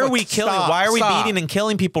George, why are we killing? Why are we beating and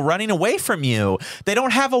killing people running away from you? They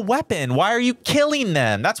don't have a weapon. Why are you killing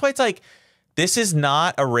them? That's why it's like, this is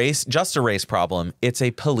not a race, just a race problem. It's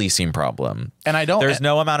a policing problem. And I don't. There's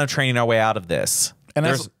no amount of training our way out of this. And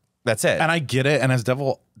that's it. And I get it. And as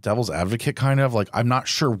devil's advocate, kind of like, I'm not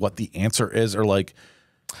sure what the answer is, or like,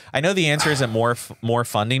 I know the answer isn't more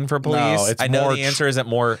funding for police. No, it's I know more the answer isn't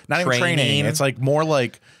more not even training. It's like more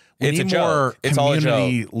like. We need more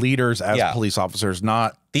community leaders as police officers,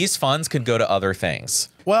 not... These funds could go to other things.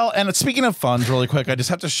 Well, and speaking of funds, really quick, I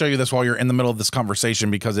just have to show you this while you're in the middle of this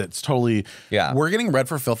conversation because it's totally... Yeah. We're getting read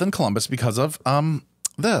for filth in Columbus because of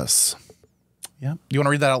this. Yeah. You want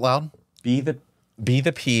to read that out loud? Be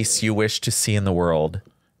the peace you wish to see in the world.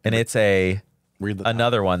 And it's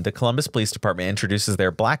another one. The Columbus Police Department introduces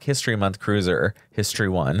their Black History Month cruiser, History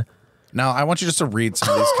 1. Now, I want you just to read some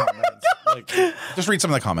of these comments. Just read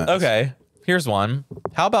some of the comments. Okay. Here's one.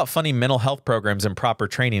 How about funny mental health programs and proper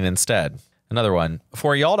training instead? Another one.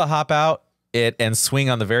 For y'all to hop out it and swing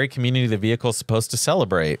on the very community the vehicle's supposed to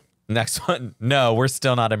celebrate. Next one. No, we're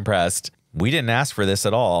still not impressed. We didn't ask for this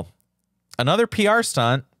at all. Another PR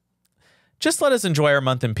stunt. Just let us enjoy our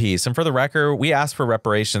month in peace. And for the record, we asked for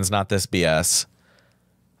reparations, not this BS.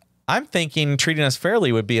 I'm thinking treating us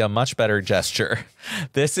fairly would be a much better gesture.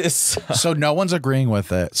 This is so no one's agreeing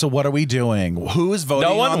with it. So what are we doing? Who is voting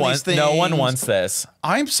on these things? No one wants this.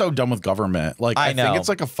 I'm so done with government. Like I think it's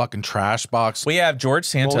like a fucking trash box. We have George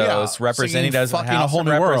Santos representing us in the House of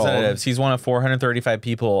Representatives. He's one of 435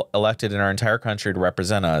 people elected in our entire country to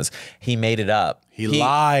represent us. He made it up. He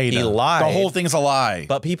lied. He lied. The whole thing's a lie.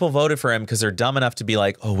 But people voted for him because they're dumb enough to be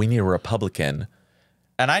like, oh, we need a Republican.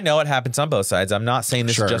 And I know it happens on both sides. I'm not saying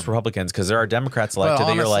this is just Republicans because there are Democrats elected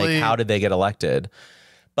that you're like, how did they get elected?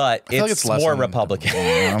 But it's more Republican.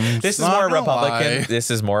 This is more Republican.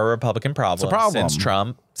 This is more a Republican problem. It's a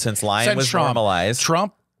problem. Since lying was normalized.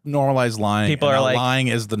 Trump normalized lying. People are like, lying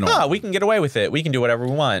is the norm. Oh, we can get away with it. We can do whatever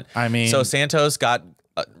we want. I mean, so Santos got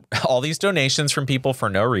all these donations from people for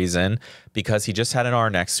no reason because he just had an R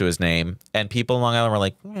next to his name. And people in Long Island were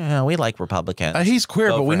like, yeah, we like Republicans. He's queer,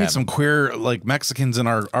 Vote but we for need him. some queer like Mexicans in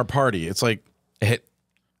our party. It's like,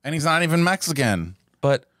 and he's not even Mexican.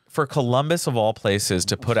 But for Columbus of all places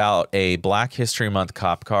to put out a Black History Month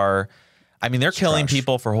cop car, I mean, they're killing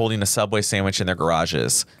people for holding a Subway sandwich in their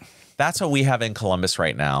garages. That's what we have in Columbus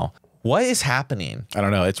right now. What is happening? I don't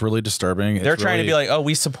know. It's really disturbing. They're trying to be like, oh,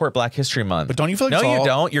 we support Black History Month. But don't you feel like no, you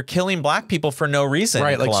don't. You're killing black people for no reason.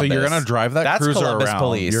 Right. in Like, so Columbus. you're going to drive that That's cruiser Columbus around.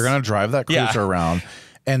 Police. You're going to drive that cruiser around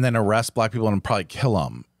and then arrest black people and probably kill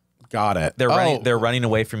them. Got it. They're running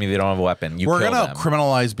away from you. They don't have a weapon. We're going to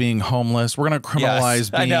criminalize being homeless. We're going to criminalize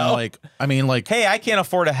being like, hey, I can't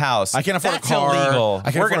afford a house. I can't afford That's a car. Illegal.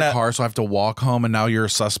 I can't afford a car, so I have to walk home, and now you're a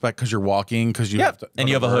suspect because you're walking because you have to. And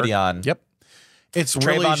you have a hoodie on. Yep. It's Trayvon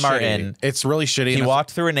really shitty. Martin. It's really shitty. He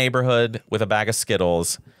walked through a neighborhood with a bag of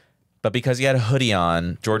Skittles, but because he had a hoodie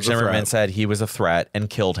on, George Zimmerman said he was a threat and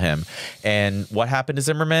killed him. And what happened to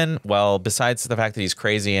Zimmerman? Well, besides the fact that he's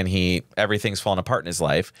crazy and everything's fallen apart in his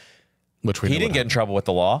life, which he didn't get in trouble with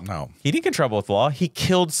the law. No. He didn't get in trouble with the law. He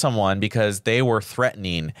killed someone because they were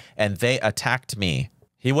threatening and they attacked me.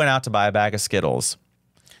 He went out to buy a bag of Skittles,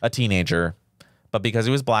 a teenager, but because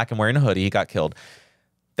he was black and wearing a hoodie, he got killed.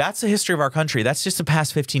 That's the history of our country. That's just the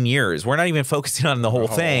past 15 years. We're not even focusing on the whole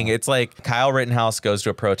thing. It's like Kyle Rittenhouse goes to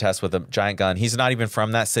a protest with a giant gun. He's not even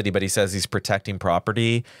from that city, but he says he's protecting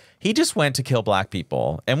property. He just went to kill black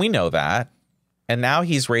people, and we know that. And now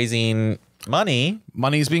he's raising money.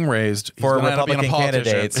 Money's being raised for Republican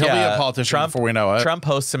candidates. He'll be a politician before we know it. Trump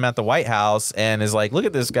hosts him at the White House and is like, look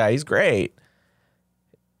at this guy. He's great.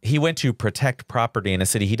 He went to protect property in a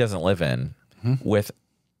city he doesn't live in with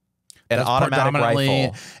an automatic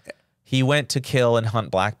rifle. He went to kill and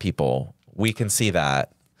hunt black people. We can see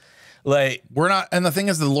that. Like, we're not, and the thing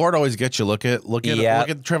is, the Lord always gets you. Look at the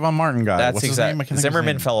Trayvon Martin guy. That's What's exactly. his name?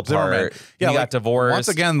 Zimmerman fell apart. Zimmerman. Yeah, he got divorced. Once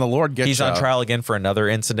again, the Lord gets you. He's on trial again for another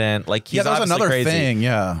incident. Like, he's that was another crazy. thing.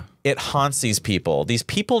 Yeah, it haunts these people. These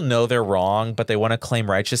people know they're wrong, but they want to claim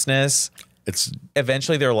righteousness. It's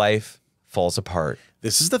eventually their life falls apart.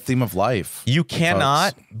 This is the theme of life. You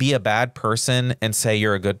cannot be a bad person and say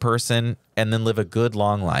you're a good person and then live a good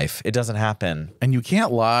long life. It doesn't happen. And you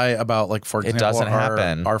can't lie about, like, for example, it doesn't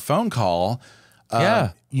happen. Our phone call.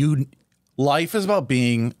 Life is about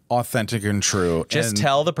being authentic and true. Just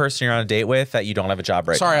tell the person you're on a date with that you don't have a job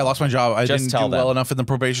right now. Sorry, I lost my job. I Just didn't tell do them. well enough in the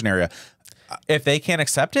probation area. If they can't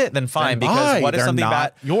accept it, then fine. Then because bye. what if They're something not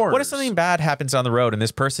bad? yours. What if something bad happens on the road and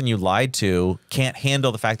this person you lied to can't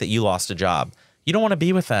handle the fact that you lost a job? You don't want to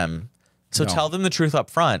be with them. So tell them the truth up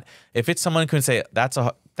front. If it's someone who can say that's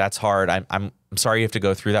hard. I'm sorry you have to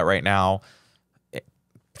go through that right now.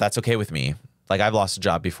 That's okay with me. Like, I've lost a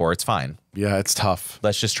job before. It's fine. Yeah, it's tough.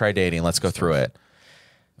 Let's just try dating. Let's go through it.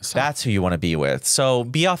 That's who you want to be with. So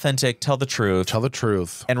be authentic. Tell the truth. Tell the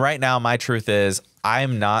truth. And right now, my truth is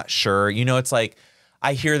I'm not sure. You know, it's like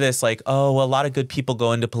I hear this like, oh, well, a lot of good people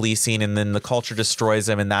go into policing and then the culture destroys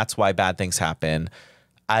them. And that's why bad things happen.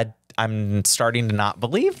 I'm starting to not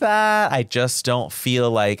believe that. I just don't feel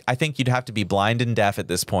like, I think you'd have to be blind and deaf at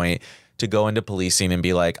this point to go into policing and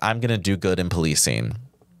be like, I'm going to do good in policing.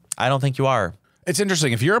 I don't think you are. It's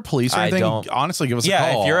interesting. If you're a police or anything, honestly, give us a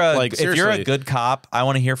call. If you're a good cop, I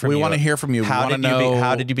want to hear from you. We want to hear from you. How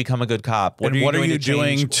did you become a good cop? What are you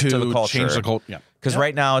doing to the culture? Change the culture? Yeah. Because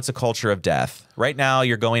right now it's a culture of death. Right now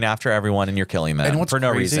you're going after everyone and you're killing them and for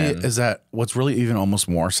no reason. Is that what's really even almost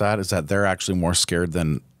more sad is that they're actually more scared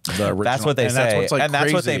than the original. That's what they say.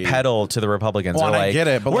 That's what they peddle to the Republicans. Well, They're I like, get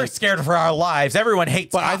it, but we're scared for our lives. Everyone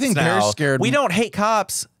hates cops. I think now. they're scared. We don't hate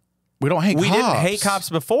cops. We don't hate cops. We didn't hate cops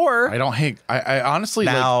before. I don't hate. I honestly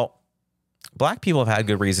now. Black people have had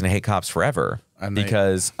good reason to hate cops forever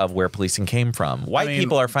because of where policing came from. White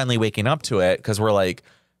people are finally waking up to it because we're like,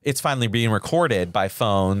 it's finally being recorded by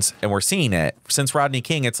phones and we're seeing it. Since Rodney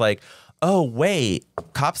King, it's like, oh, wait,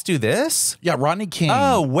 cops do this? Yeah, Rodney King.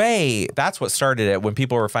 Oh, wait. That's what started it when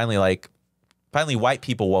people were finally white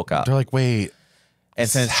people woke up. They're like, wait. And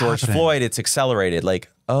since George Floyd, it's accelerated. Like,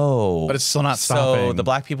 oh. But it's still not stopping. So the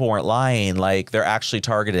black people weren't lying. Like, they're actually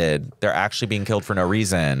targeted. They're actually being killed for no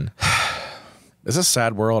reason. It's a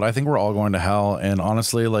sad world. I think we're all going to hell. And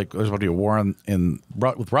honestly, like, there's about to be a war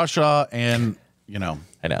with Russia and, you know.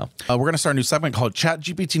 I know. We're going to start a new segment called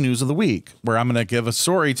ChatGPT News of the Week, where I'm going to give a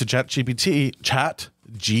story to ChatGPT,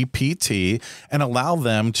 and allow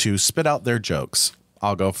them to spit out their jokes.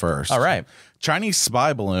 I'll go first. All right. Chinese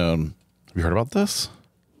spy balloon. Have you heard about this?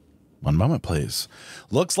 One moment, please.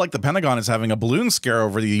 Looks like the Pentagon is having a balloon scare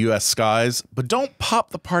over the U.S. skies, but don't pop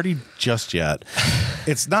the party just yet.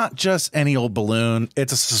 It's not just any old balloon.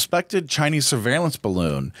 It's a suspected Chinese surveillance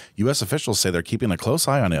balloon. U.S. officials say they're keeping a close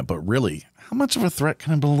eye on it, but really, how much of a threat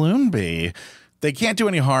can a balloon be? They can't do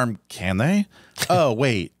any harm, can they? Oh,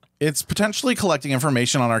 wait. It's potentially collecting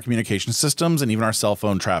information on our communication systems and even our cell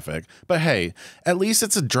phone traffic. But hey, at least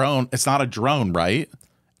it's a drone. It's not a drone, right?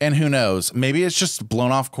 And who knows, maybe it's just a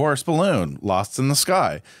blown off course balloon lost in the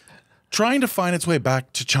sky, trying to find its way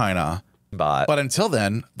back to China. But until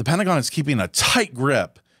then, the Pentagon is keeping a tight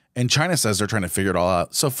grip, and China says they're trying to figure it all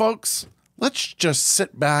out. So folks, let's just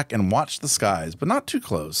sit back and watch the skies, but not too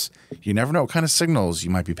close. You never know what kind of signals you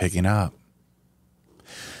might be picking up.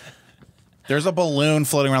 There's a balloon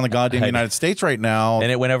floating around the goddamn United States right now.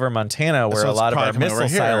 And it went over Montana, where a lot of our missile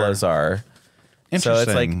silos are. So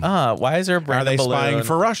it's like, why is there a Are they balloon? spying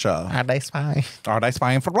for Russia? Are they spying? Are they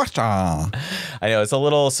spying for Russia? I know, it's a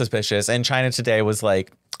little suspicious. And China today was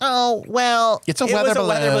like, oh, well, it was a weather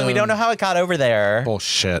balloon. We don't know how it got over there.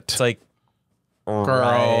 Bullshit. It's like,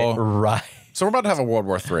 girl. Right. So we're about to have a World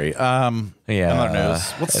War III. Yeah. Another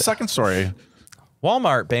news. What's the second story?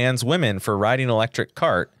 Walmart bans women for riding electric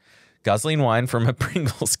cart, guzzling wine from a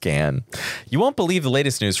Pringles can. You won't believe the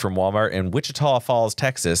latest news from Walmart in Wichita Falls,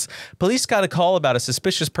 Texas. Police got a call about a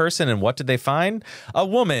suspicious person, and what did they find? A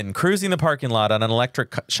woman cruising the parking lot on an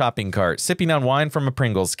electric shopping cart, sipping on wine from a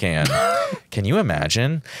Pringles can. Can you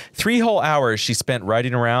imagine? 3 whole hours she spent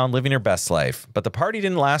riding around, living her best life. But the party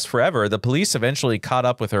didn't last forever. The police eventually caught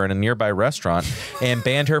up with her in a nearby restaurant and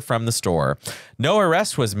banned her from the store. No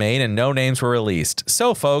arrest was made and no names were released.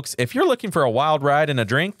 So, folks, if you're looking for a wild ride and a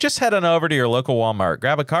drink, just head on over to your local Walmart,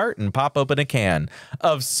 grab a cart, and pop open a can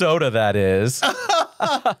of soda, that is.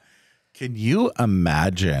 Can you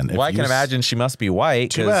imagine? Well, I can imagine she must be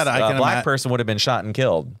white, because a black person would have been shot and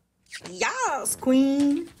killed. Yes,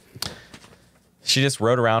 queen. She just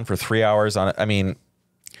rode around for 3 hours on it. I mean,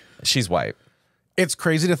 she's white. It's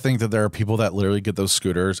crazy to think that there are people that literally get those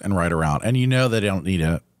scooters and ride around, and you know they don't need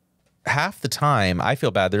it. Half the time, I feel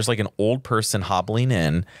bad. There's like an old person hobbling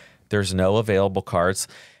in. There's no available carts.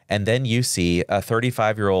 And then you see a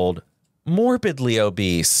 35-year-old morbidly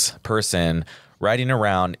obese person riding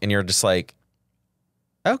around, and you're just like,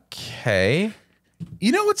 okay.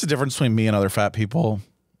 You know what's the difference between me and other fat people?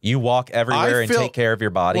 You walk everywhere and take care of your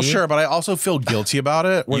body. Well, sure, but I also feel guilty about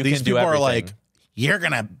it. Where You these can do people are everything. like, you're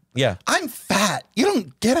gonna, yeah, I'm fat. You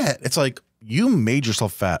don't get it. It's like, you made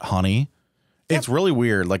yourself fat, honey. It's really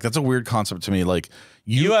weird. Like, that's a weird concept to me. Like,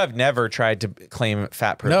 you have never tried to claim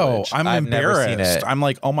fat privilege. No, I'm I've embarrassed. Never seen it. I'm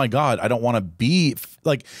like, oh my God, I don't want to be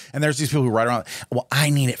like, and there's these people who ride around, well, I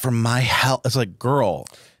need it for my health. It's like, girl,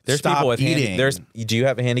 there's stop people with eating. Do you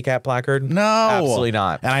have a handicap placard? No, absolutely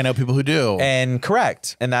not. And I know people who do. And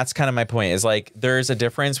correct. And that's kind of my point, is like, there's a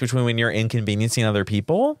difference between when you're inconveniencing other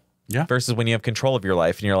people versus when you have control of your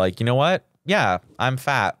life and you're like, you know what? Yeah, I'm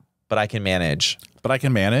fat, but I can manage.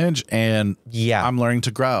 And yeah, I'm learning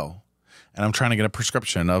to grow, and I'm trying to get a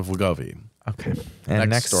prescription of Wegovy. Okay. And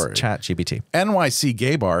next story. Chat GPT. NYC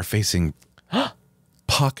gay bar facing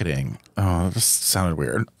pocketing. Oh, this sounded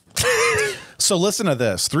weird. So listen to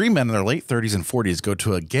this. 3 men in their late 30s and 40s go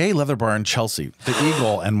to a gay leather bar in Chelsea, the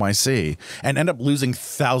Eagle, NYC, and end up losing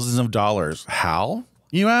thousands of dollars. How,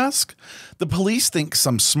 you ask? The police think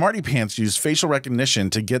some smarty pants used facial recognition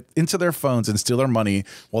to get into their phones and steal their money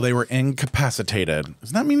while they were incapacitated.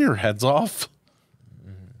 Doesn't that mean your head's off?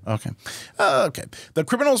 Okay. Okay. The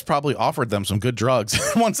criminals probably offered them some good drugs.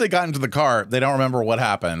 Once they got into the car, they don't remember what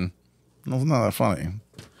happened. It's not that funny.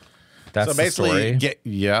 That's so basically, the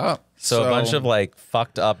story. So a bunch of like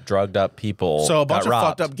fucked up, drugged up people. So a bunch of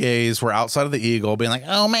robbed. fucked up gays were outside of the Eagle being like,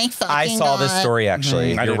 oh my fucking I saw this God. story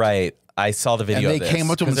actually. You're right. I saw the video. And they of this,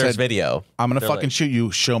 came up to him and there's said, video. I'm going to They're fucking like, shoot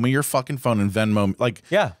you. Show me your fucking phone and Venmo. Like,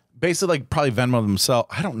 yeah. Basically, like, probably Venmo themselves.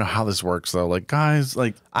 I don't know how this works, though. Like, guys,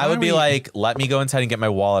 like... I would be like, let me go inside and get my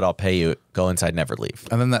wallet. I'll pay you. Go inside, never leave.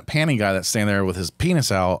 And then that panty guy that's standing there with his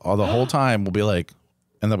penis out all the whole time will be like...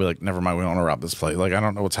 And they'll be like, never mind, we don't want to rob this place. Like, I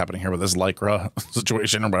don't know what's happening here with this Lycra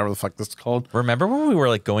situation or whatever the fuck this is called. Remember when we were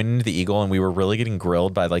like going into the Eagle and we were really getting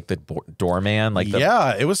grilled by like the doorman? Like,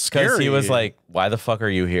 yeah, it was scary. Because he was like, why the fuck are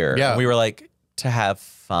you here? Yeah. And we were like, to have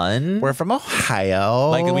fun. We're from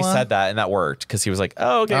Ohio. Like, and we said that and that worked because he was like,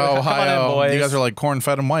 oh, okay, Ohio. come on in, boys. You guys are like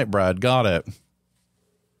corn-fed and white bread. Got it.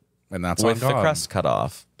 And that's with on the God. crust cut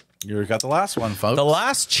off. You got the last one, folks. The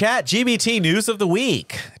last Chat GPT news of the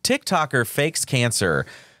week. TikToker fakes cancer.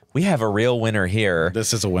 We have a real winner here.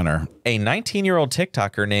 This is a winner. A 19-year-old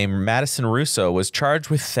TikToker named Madison Russo was charged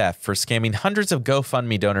with theft for scamming hundreds of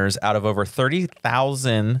GoFundMe donors out of over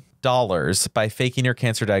 $30,000 by faking her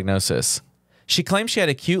cancer diagnosis. She claimed she had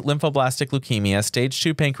acute lymphoblastic leukemia, stage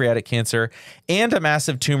 2 pancreatic cancer, and a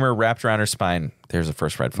massive tumor wrapped around her spine. There's the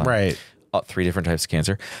first red flag. Right. 3 different types of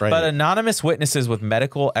cancer. Right. But anonymous witnesses with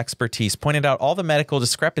medical expertise pointed out all the medical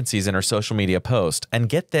discrepancies in her social media post. And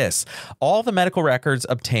get this, all the medical records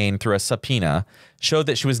obtained through a subpoena showed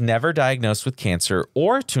that she was never diagnosed with cancer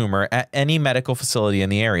or tumor at any medical facility in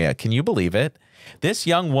the area. Can you believe it? This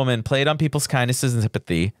young woman played on people's kindnesses and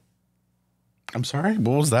sympathy. I'm sorry,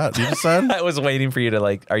 what was that you just said? I was waiting for you to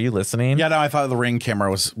like, are you listening? Yeah, no, I thought the Ring camera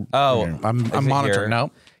was. Oh, I'm monitoring.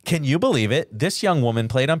 No. Can you believe it? This young woman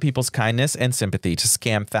played on people's kindness and sympathy to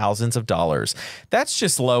scam thousands of dollars. That's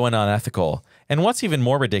just low and unethical. And what's even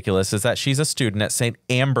more ridiculous is that she's a student at St.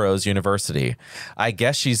 Ambrose University. I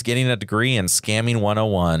guess she's getting a degree in scamming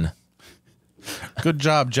 101. Good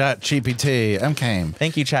job, ChatGPT. MCAM.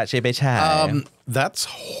 Thank you, ChatGPT. That's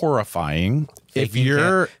horrifying.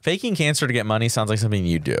 Faking cancer to get money sounds like something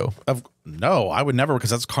you do. No, I would never, because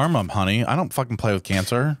that's karma, honey. I don't fucking play with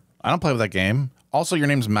cancer. I don't play with that game. Also, your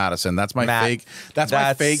name's Madison. That's my fake. That's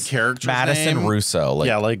my fake character. Madison Russo. Like,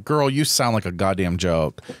 yeah, like girl, you sound like a goddamn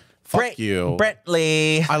joke. Fuck you,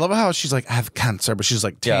 Brentley. I love how she's like, I have cancer, but she's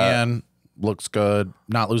like tan, looks good,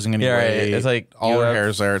 not losing any weight. It's like all her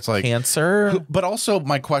hair's there. It's like cancer. But also,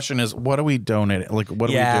 my question is, what are we donating? Like, what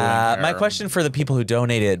are we doing? My question for the people who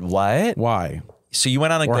donated: what? Why? So you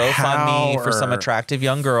went on a GoFundMe for some attractive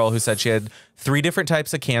young girl who said she had 3 different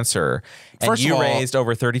types of cancer, and you raised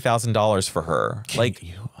over $30,000 for her. Like,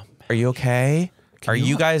 are you okay? Are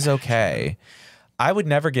you guys okay? I would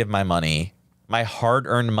never give my money, my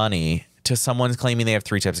hard-earned money, to someone claiming they have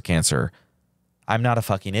 3 types of cancer. I'm not a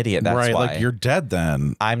fucking idiot. That's right. why. Like, you're dead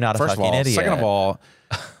then. I'm not a fucking idiot. Second of all,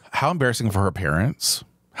 how embarrassing for her parents.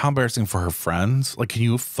 How embarrassing for her friends. Like, can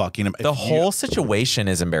you fucking... The whole situation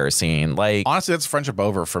is embarrassing. Like, honestly, that's friendship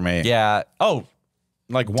over for me. Yeah. Oh,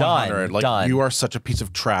 like 100. Done. Like, Done. you are such a piece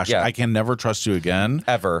of trash. Yeah. I can never trust you again.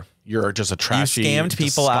 Ever. You're just a trashy... You scammed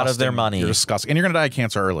people out of their money. You're disgusting. And you're going to die of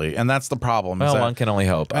cancer early. And that's the problem. Well, one can only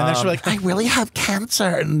hope. And then she'll be like, I really have cancer.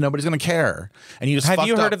 And nobody's going to care. And you just Have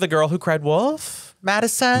you heard of the girl who cried wolf?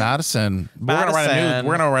 Madison. We're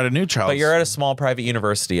gonna write a new child. But you're at a small private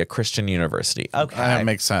university, a Christian university. Okay, that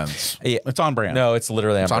makes sense. Yeah. It's on brand. No, it's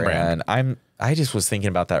literally on brand. I just was thinking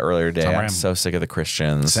about that earlier today. I'm so sick of the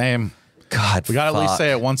Christians. Same. God, we gotta at least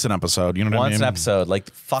say it once an episode. You know what I mean? Once an episode,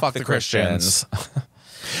 like fuck the Christians.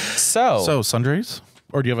 So sundries,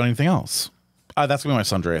 or do you have anything else? That's gonna be my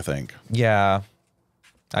sundry, I think. Yeah,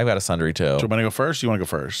 I've got a sundry too. Do you want to go first? You want to go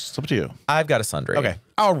first? It's up to you. I've got a sundry. Okay.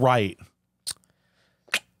 All right.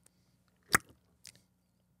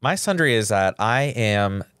 My sundry is that I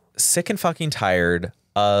am sick and fucking tired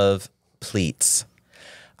of pleats.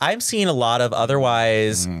 I'm seeing a lot of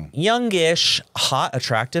otherwise youngish, hot,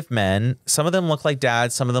 attractive men. Some of them look like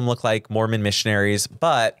dads. Some of them look like Mormon missionaries.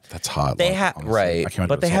 But that's hot. They have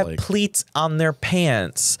but they have pleats on their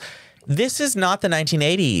pants. This is not the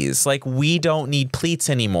 1980s. Like, we don't need pleats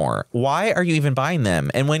anymore. Why are you even buying them?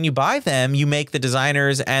 And when you buy them, you make the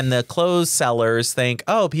designers and the clothes sellers think,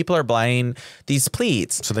 oh, people are buying these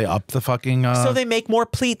pleats. So they up the fucking... so they make more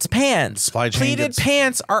pleats pants. Pleated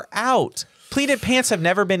pants are out. Pleated pants have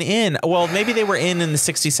never been in. Well, maybe they were in the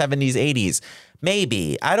 60s, 70s, 80s.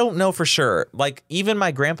 Maybe. I don't know for sure. Like, even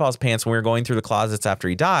my grandpa's pants, when we were going through the closets after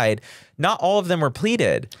he died, not all of them were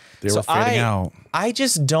pleated. They were fading out. I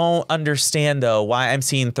just don't understand, though, why I'm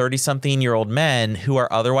seeing 30-something-year-old men who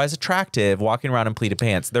are otherwise attractive walking around in pleated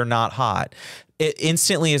pants. They're not hot. It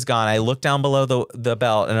instantly is gone. I look down below the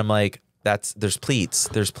belt, and I'm like, there's pleats.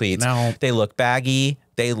 There's pleats. No. They look baggy.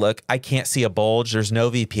 I can't see a bulge. There's no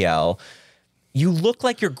VPL. You look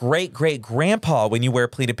like your great-great-grandpa when you wear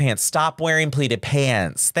pleated pants. Stop wearing pleated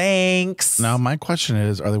pants. Thanks. Now, my question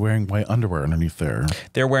is, are they wearing white underwear underneath there?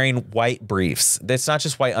 They're wearing white briefs. It's not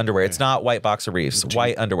just white underwear. It's not white boxer briefs.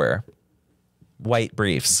 White underwear. White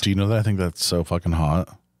briefs. Do you know that I think that's so fucking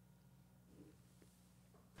hot?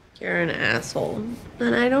 You're an asshole,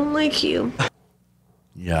 and I don't like you.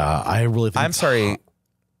 Yeah, I really think I'm sorry.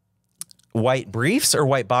 White briefs or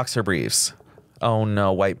white boxer briefs? Oh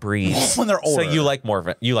no, white briefs. When they're older. So you like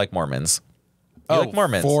Mormons? You like Mormons?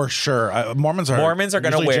 For sure. Mormons are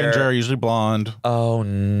going to wear ginger, usually blonde. Oh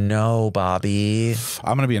no, Bobby!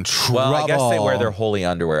 I'm gonna be in trouble. Well, I guess they wear their holy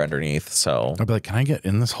underwear underneath. So I'd be like, can I get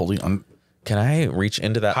in this holy? Can I reach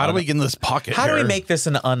into that? How do we get in this pocket? How do we make this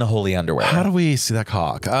an unholy underwear? How do we see that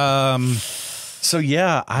cock? So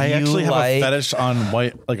yeah, I actually have a fetish on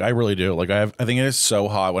white. Like I really do. Like I think it is so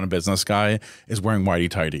hot when a business guy is wearing whitey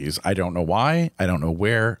tighties. I don't know why. I don't know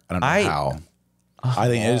where. I don't know how. I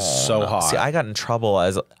think it is so hot. See, I got in trouble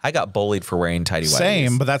as I got bullied for wearing tighty whities.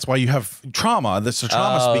 Same, but that's why you have trauma. This is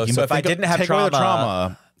trauma speaking. So but if I didn't have take away the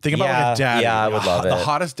trauma, think about like a daddy. Yeah, I would love it. The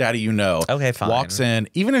hottest daddy you know. Okay, fine. Walks in,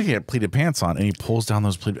 even if he had pleated pants on, and he pulls down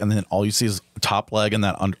those pleated, and then all you see is top leg and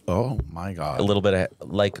that under. Oh my god! A little bit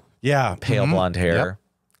of like mm-hmm. pale blonde hair.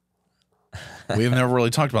 Yep. We've never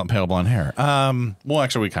really talked about pale blonde hair. Well,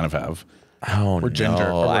 actually, we kind of have. Oh, we're ginger.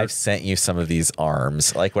 No. I've sent you some of these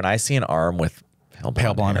arms. Like when I see an arm with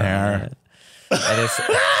pale blonde hair. And it's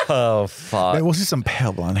oh fuck. We'll see some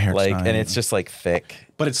pale blonde hair. Like tonight. and it's just like thick.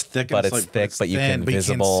 But it's thick. But it's it's like, thick. it's but you thin, can but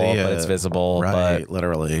visible. You can't see but it. it's visible. Right. But,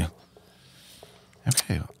 Literally.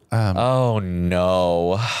 Okay. Oh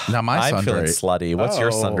no! Now my I'm sundry. feeling slutty. What's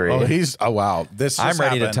your sundry? Oh wow! This I'm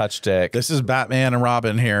ready to touch dick. This is Batman and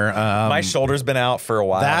Robin here. My shoulder's been out for a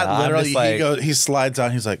while. That now. literally, he slides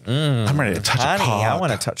out. He's like, I'm ready to touch honey, a cock. I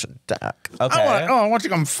want to touch a dick. Okay. I want you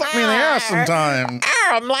to come fuck me in the ass sometime.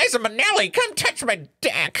 I'm Liza Minnelli. Come touch my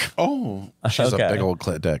dick. Oh, she's a big old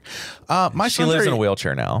clit dick. She lives in a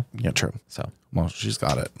wheelchair now. Yeah, true. So, well, she's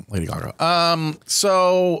got it, Lady Gaga.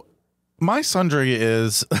 So my sundry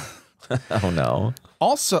is. Oh no.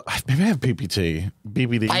 Also, maybe I have BPD.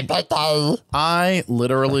 I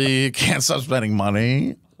literally can't stop spending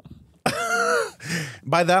money.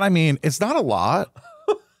 By that I mean it's not a lot.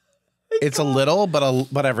 It's a little,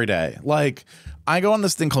 but every day. Like I go on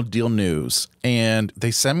this thing called Deal News, and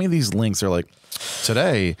they send me these links. They're like,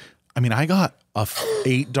 today. I mean, I got a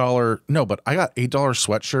 $8. No, but I got $8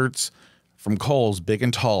 sweatshirts from Kohl's, big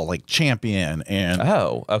and tall, like Champion, and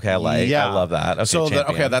okay, I love that. Okay, so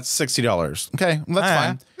that's $60. Okay, well, that's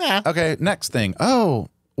fine. Yeah. Okay, next thing. Oh,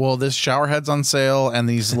 well, this shower head's on sale, and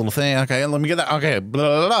these little thing. Okay, let me get that. Okay,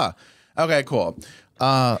 blah blah blah. Okay, cool.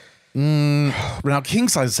 Now king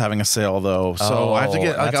size is having a sale though, so I have to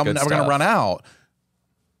get. Like, we're gonna run out,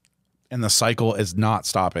 and the cycle is not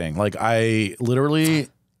stopping. Like I literally,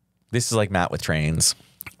 this is like Matt with trains.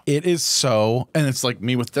 It is so, and it's like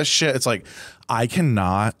me with this shit. It's like I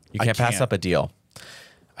cannot. You can't pass up a deal,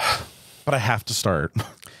 but I have to start.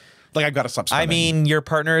 Like I've got to stop spending. I mean, your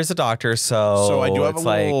partner is a doctor, so I do have a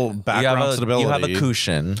little background stability. You have a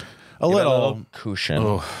cushion. A little cushion.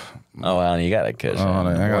 Oh well, you got a cushion.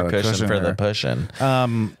 I got a cushion for the pushing.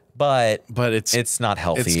 But it's not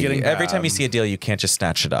healthy. It's getting every bad. time you see a deal, you can't just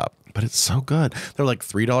snatch it up. But it's so good. They're like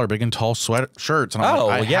 $3 big and tall sweatshirts. And I'm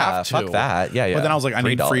like, I have to. Fuck that. Yeah. But then I was like, I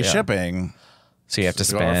need free shipping. So you have to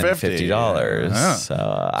spend $50. Yeah.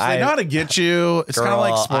 So I know how to get you. It's kind of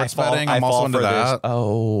like sports betting. I'm also into that.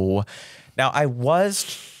 Oh, now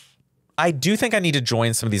I do think I need to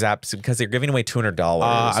join some of these apps because they're giving away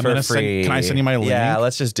 $200 for free. Can I send you my link? Yeah,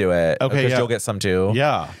 let's just do it. Okay, you'll get some too.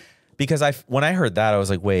 Yeah. Because when I heard that, I was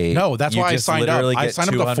like, wait. No, that's why I signed up. I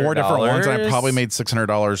signed up to 4 different ones, and I probably made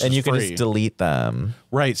 $600. And you can just delete them.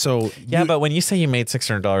 Right. So but when you say you made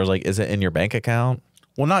 $600, like, is it in your bank account?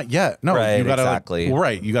 Well, not yet. No, right, you gotta exactly.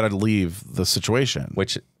 Right. You got to leave the situation.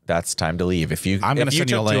 Which that's time to leave. I'm going to send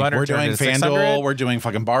you a link. We're doing FanDuel. We're doing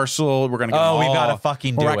fucking Barstool. We're going to get them all. We got to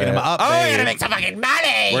fucking do it. We're racking them up, we're babe. going to make some fucking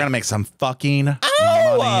money. We're going to make some fucking money.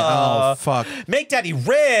 Oh, fuck. Make daddy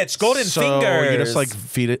rich. Golden fingers. You just like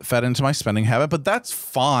fed into my spending habit, but that's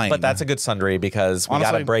fine. But that's a good sundry because we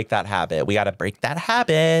got to break that habit. We got to break that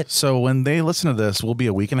habit. So when they listen to this, we'll be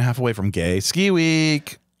a week and a half away from Gay Ski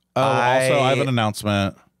Week. Oh, also, I have an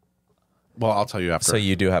announcement. Well, I'll tell you after. So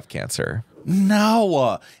you do have cancer.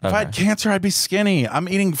 No, if I had cancer, I'd be skinny. I'm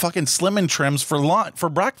eating fucking Slim and Trims for lunch.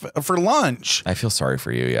 I feel sorry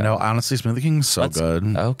for you. Yeah. No, honestly, Smoothie King is so good.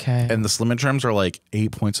 Okay. And the Slim and Trims are like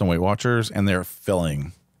 8 points on Weight Watchers, and they're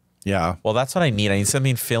filling. Yeah. Well, that's what I need. I need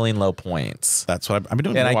something filling low points. That's what I've been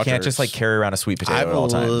doing. And I can't just like carry around a sweet potato at all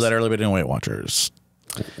times. I've literally been doing Weight Watchers.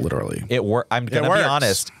 Literally. I'm gonna be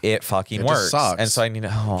honest. It fucking works. Just sucks. And so I need to.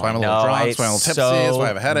 That's why I'm a little drunk. That's why I'm a little tipsy. That's why I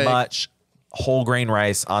have a headache. Much whole grain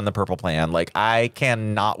rice on the purple plan. Like I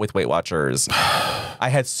cannot with Weight Watchers. I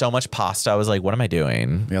had so much pasta. I was like, what am I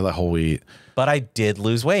doing? Yeah, that whole wheat. But I did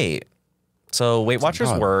lose weight. So Weight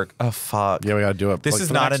Watchers work. Oh fuck. Yeah, we gotta do it. This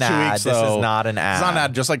is not an ad. This is not an ad. It's not an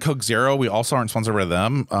ad. Just like Coke Zero, we also aren't sponsored by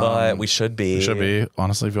them. But we should be. We should be.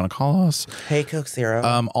 Honestly, if you want to call us. Hey, Coke Zero.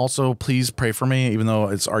 Also, please pray for me, even though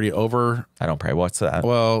it's already over. I don't pray. What's that?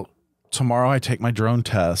 Well, tomorrow I take my drone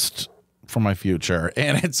test for my future,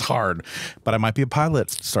 and it's hard. But I might be a pilot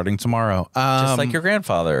starting tomorrow. Just like your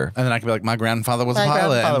grandfather. And then I could be like, my grandfather was a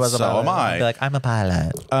pilot, and so am I. I'd be like, I'm a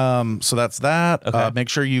pilot. So that's that. Okay. Make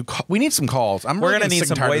sure you we need some calls. We're gonna need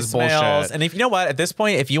some voicemails, and if you know what, at this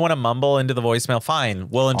point, if you want to mumble into the voicemail, fine,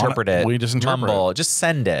 we'll interpret it. We just interpret. Mumble, just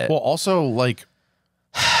send it. Well, also like.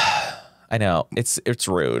 I know it's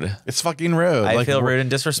rude. It's fucking rude. I feel rude and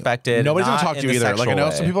disrespected. Nobody's gonna talk to you either. Like I know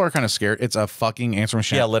some people are kind of scared. It's a fucking answering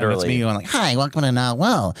machine. Yeah, literally. And it's me going like, hi, welcome to Now.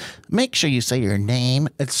 Well, make sure you say your name.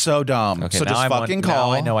 It's so dumb. Okay, so now just fucking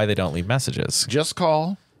call. Now I know why they don't leave messages. Just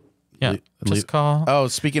call. Yeah, just call. Oh,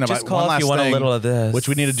 speaking of just call one if last you want thing, a little of this. which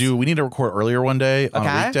we need to do. We need to record earlier one day on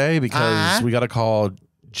a weekday because we got to call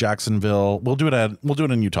Jacksonville. We'll do it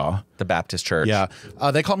in Utah, the Baptist church. Yeah,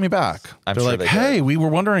 they called me back. I'm They're sure like, they hey, did. we were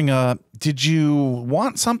wondering, did you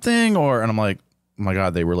want something? Or and I'm like, oh my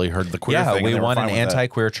God, they really heard the queer thing. Yeah, we want an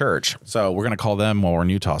anti-queer church. So we're gonna call them while we're in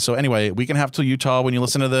Utah. So anyway, we can have till Utah when you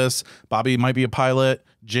listen to this. Bobby might be a pilot.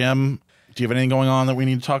 Jim, do you have anything going on that we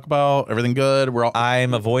need to talk about? Everything good?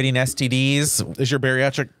 I'm avoiding STDs. Is your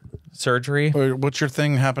bariatric surgery? Or what's your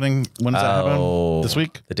thing happening? When does that happen? This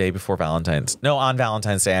week? The day before Valentine's. No, on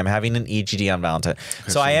Valentine's Day. I'm having an EGD on Valentine's.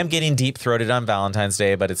 So I am getting deep throated on Valentine's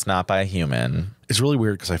Day, but it's not by a human. It's really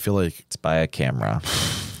weird because I feel like it's by a camera.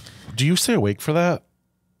 Do you stay awake for that?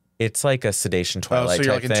 It's like a sedation Twilight so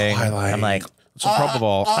you're type like in thing. Twilight. I'm like, so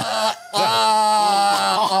probable.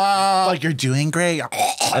 Like you're doing great.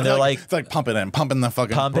 And they're like, it's like pumping the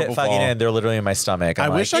fucking pump it fucking in. They're literally in my stomach. I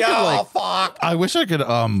wish I could I wish I could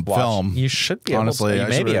film. You should be honestly. able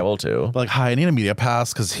to. You may be able to. Like, hi, I need a media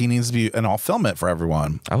pass because he needs to be, and I'll film it for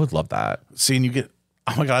everyone. I would love that. Seeing you get,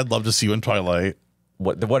 oh my God, I'd love to see you in Twilight.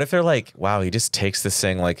 What if they're like, wow, he just takes this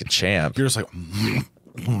thing like a champ. You're just like,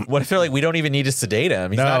 what if they're like, we don't even need to sedate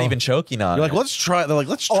him? He's not even choking on You're it. like, let's try. They're like,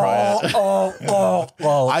 let's try it.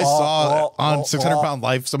 I saw on 600 Pound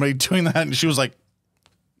Life somebody doing that, and she was like,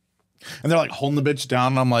 and they're like holding the bitch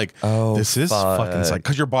down, and I'm like, this is fucking psych,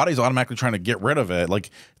 because your body's automatically trying to get rid of it. Like,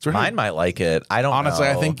 it's really, mine might like it. I don't honestly.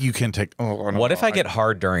 know. I think you can take. What if I get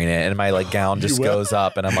hard during it and my like gown just goes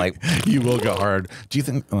up, and I'm like, you will get hard. Do you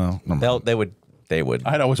think? Well, they would. They would.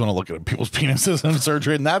 I'd always want to look at people's penises in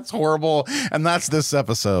surgery, and that's horrible. And that's this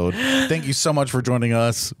episode. Thank you so much for joining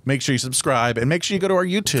us. Make sure you subscribe, and make sure you go to our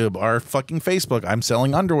YouTube, our fucking Facebook. I'm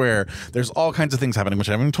selling underwear. There's all kinds of things happening, which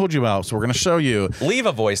I haven't even told you about, so we're going to show you. Leave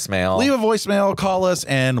a voicemail. Leave a voicemail. Call us,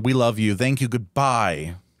 and we love you. Thank you.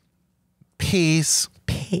 Goodbye. Peace.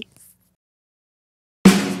 Peace.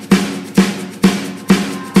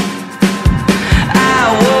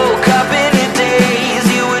 I